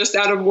 people just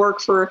out of work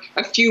for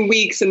a few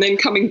weeks and then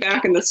coming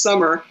back in the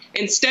summer.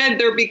 Instead,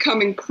 they're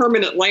becoming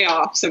permanent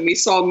layoffs. And we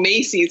saw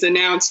Macy's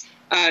announce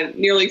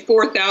nearly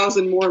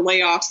 4,000 more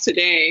layoffs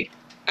today.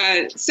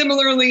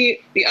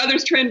 Similarly, the other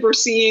trend we're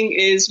seeing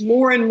is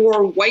more and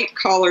more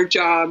white-collar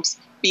jobs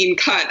being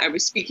cut. I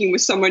was speaking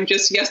with someone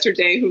just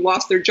yesterday who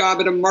lost their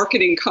job at a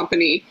marketing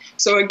company.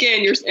 So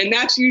again, and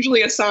that's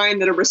usually a sign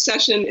that a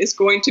recession is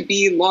going to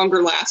be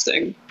longer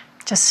lasting.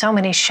 Just so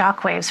many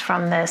shockwaves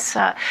from this.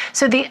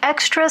 So the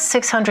extra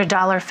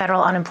 $600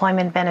 federal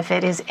unemployment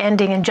benefit is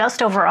ending in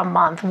just over a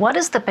month. What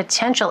is the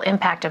potential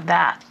impact of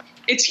that?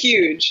 It's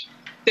huge.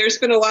 There's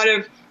been a lot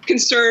of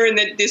concern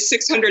that this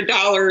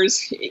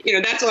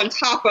 $600, that's on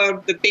top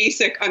of the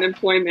basic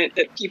unemployment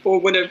that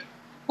people would have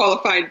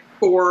qualified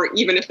for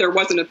even if there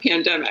wasn't a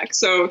pandemic.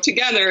 So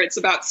together, it's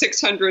about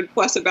 $600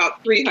 plus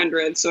about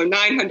 $300. So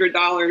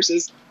 $900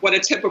 is what a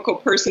typical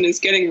person is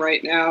getting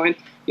right now. And,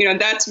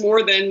 that's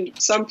more than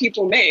some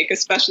people make,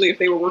 especially if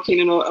they were working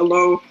in a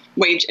low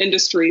wage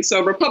industry.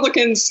 So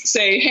Republicans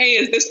say, hey,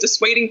 is this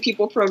dissuading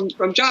people from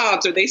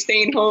jobs? Are they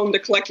staying home to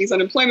collect these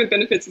unemployment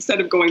benefits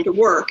instead of going to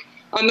work?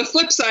 On the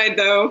flip side,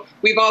 though,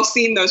 we've all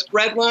seen those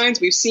bread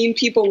lines. We've seen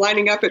people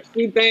lining up at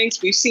food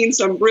banks. We've seen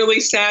some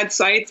really sad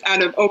sights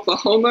out of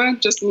Oklahoma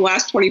just in the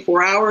last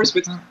 24 hours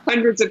with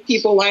hundreds of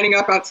people lining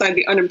up outside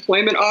the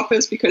unemployment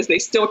office because they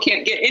still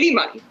can't get any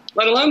money,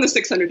 let alone the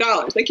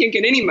 $600. They can't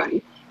get any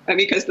money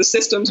because the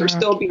systems are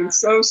still being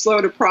so slow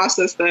to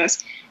process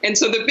this. And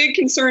so the big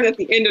concern at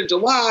the end of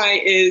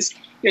July is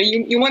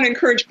you want to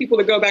encourage people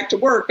to go back to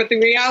work, but the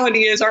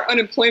reality is our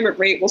unemployment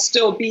rate will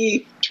still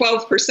be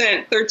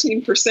 12%,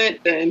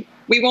 13% then.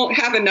 We won't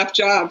have enough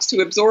jobs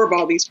to absorb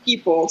all these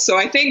people. So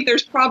I think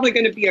there's probably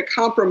going to be a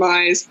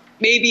compromise,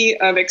 maybe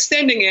of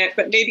extending it,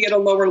 but maybe at a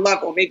lower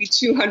level, maybe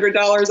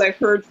 $200 I've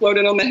heard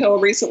floated on the Hill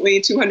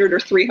recently, $200 or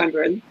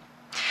 $300.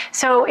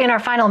 So in our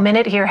final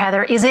minute here,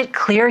 Heather, is it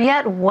clear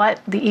yet what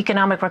the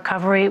economic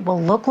recovery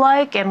will look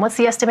like? And what's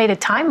the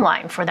estimated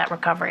timeline for that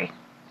recovery?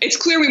 it's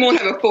clear we won't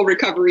have a full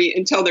recovery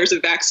until there's a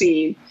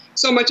vaccine.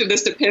 So much of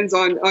this depends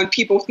on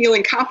people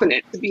feeling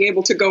confident to be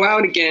able to go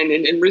out again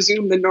and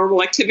resume the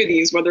normal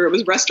activities, whether it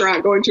was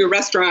going to a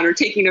restaurant or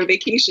taking a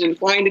vacation,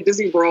 flying to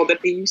Disney World that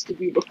they used to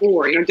do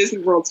before. Disney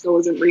World still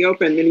isn't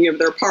reopened, many of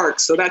their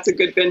parks. So that's a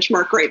good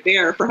benchmark right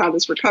there for how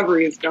this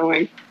recovery is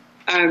going.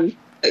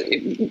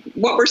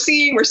 What we're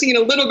seeing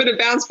a little bit of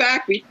bounce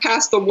back. We've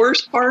passed the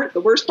worst part.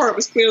 The worst part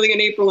was clearly in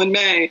April and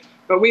May,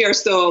 but we are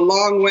still a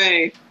long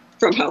way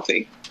from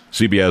healthy.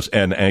 CBS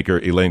and anchor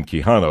Elaine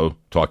Quijano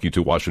talking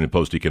to Washington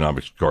Post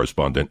economics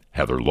correspondent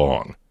Heather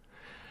Long.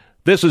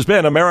 This has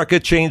been America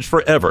Changed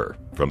Forever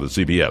from the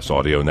CBS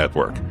Audio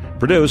Network.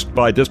 Produced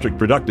by District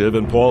Productive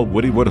and Paul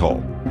Woody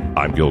Woodhull.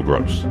 I'm Gil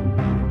Gross.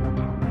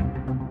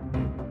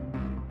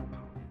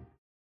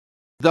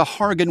 The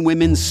Hargan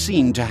women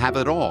seemed to have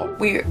it all.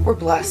 We were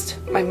blessed.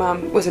 My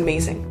mom was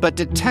amazing. But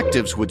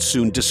detectives would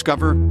soon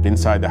discover...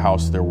 inside the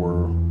house, there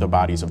were the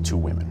bodies of 2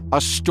 women. A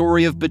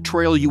story of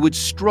betrayal you would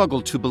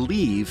struggle to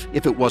believe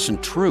if it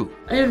wasn't true.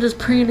 I am just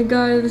praying to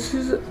God, this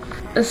is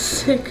a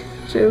sick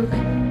joke.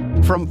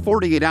 From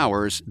 48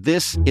 Hours,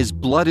 this is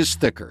Blood is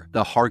Thicker,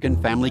 the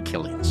Hargan family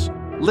killings.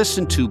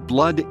 Listen to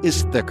Blood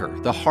is Thicker,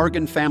 the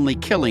Hargan family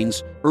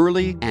killings,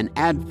 early and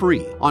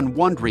ad-free on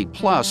Wondery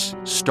Plus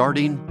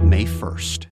starting May 1st.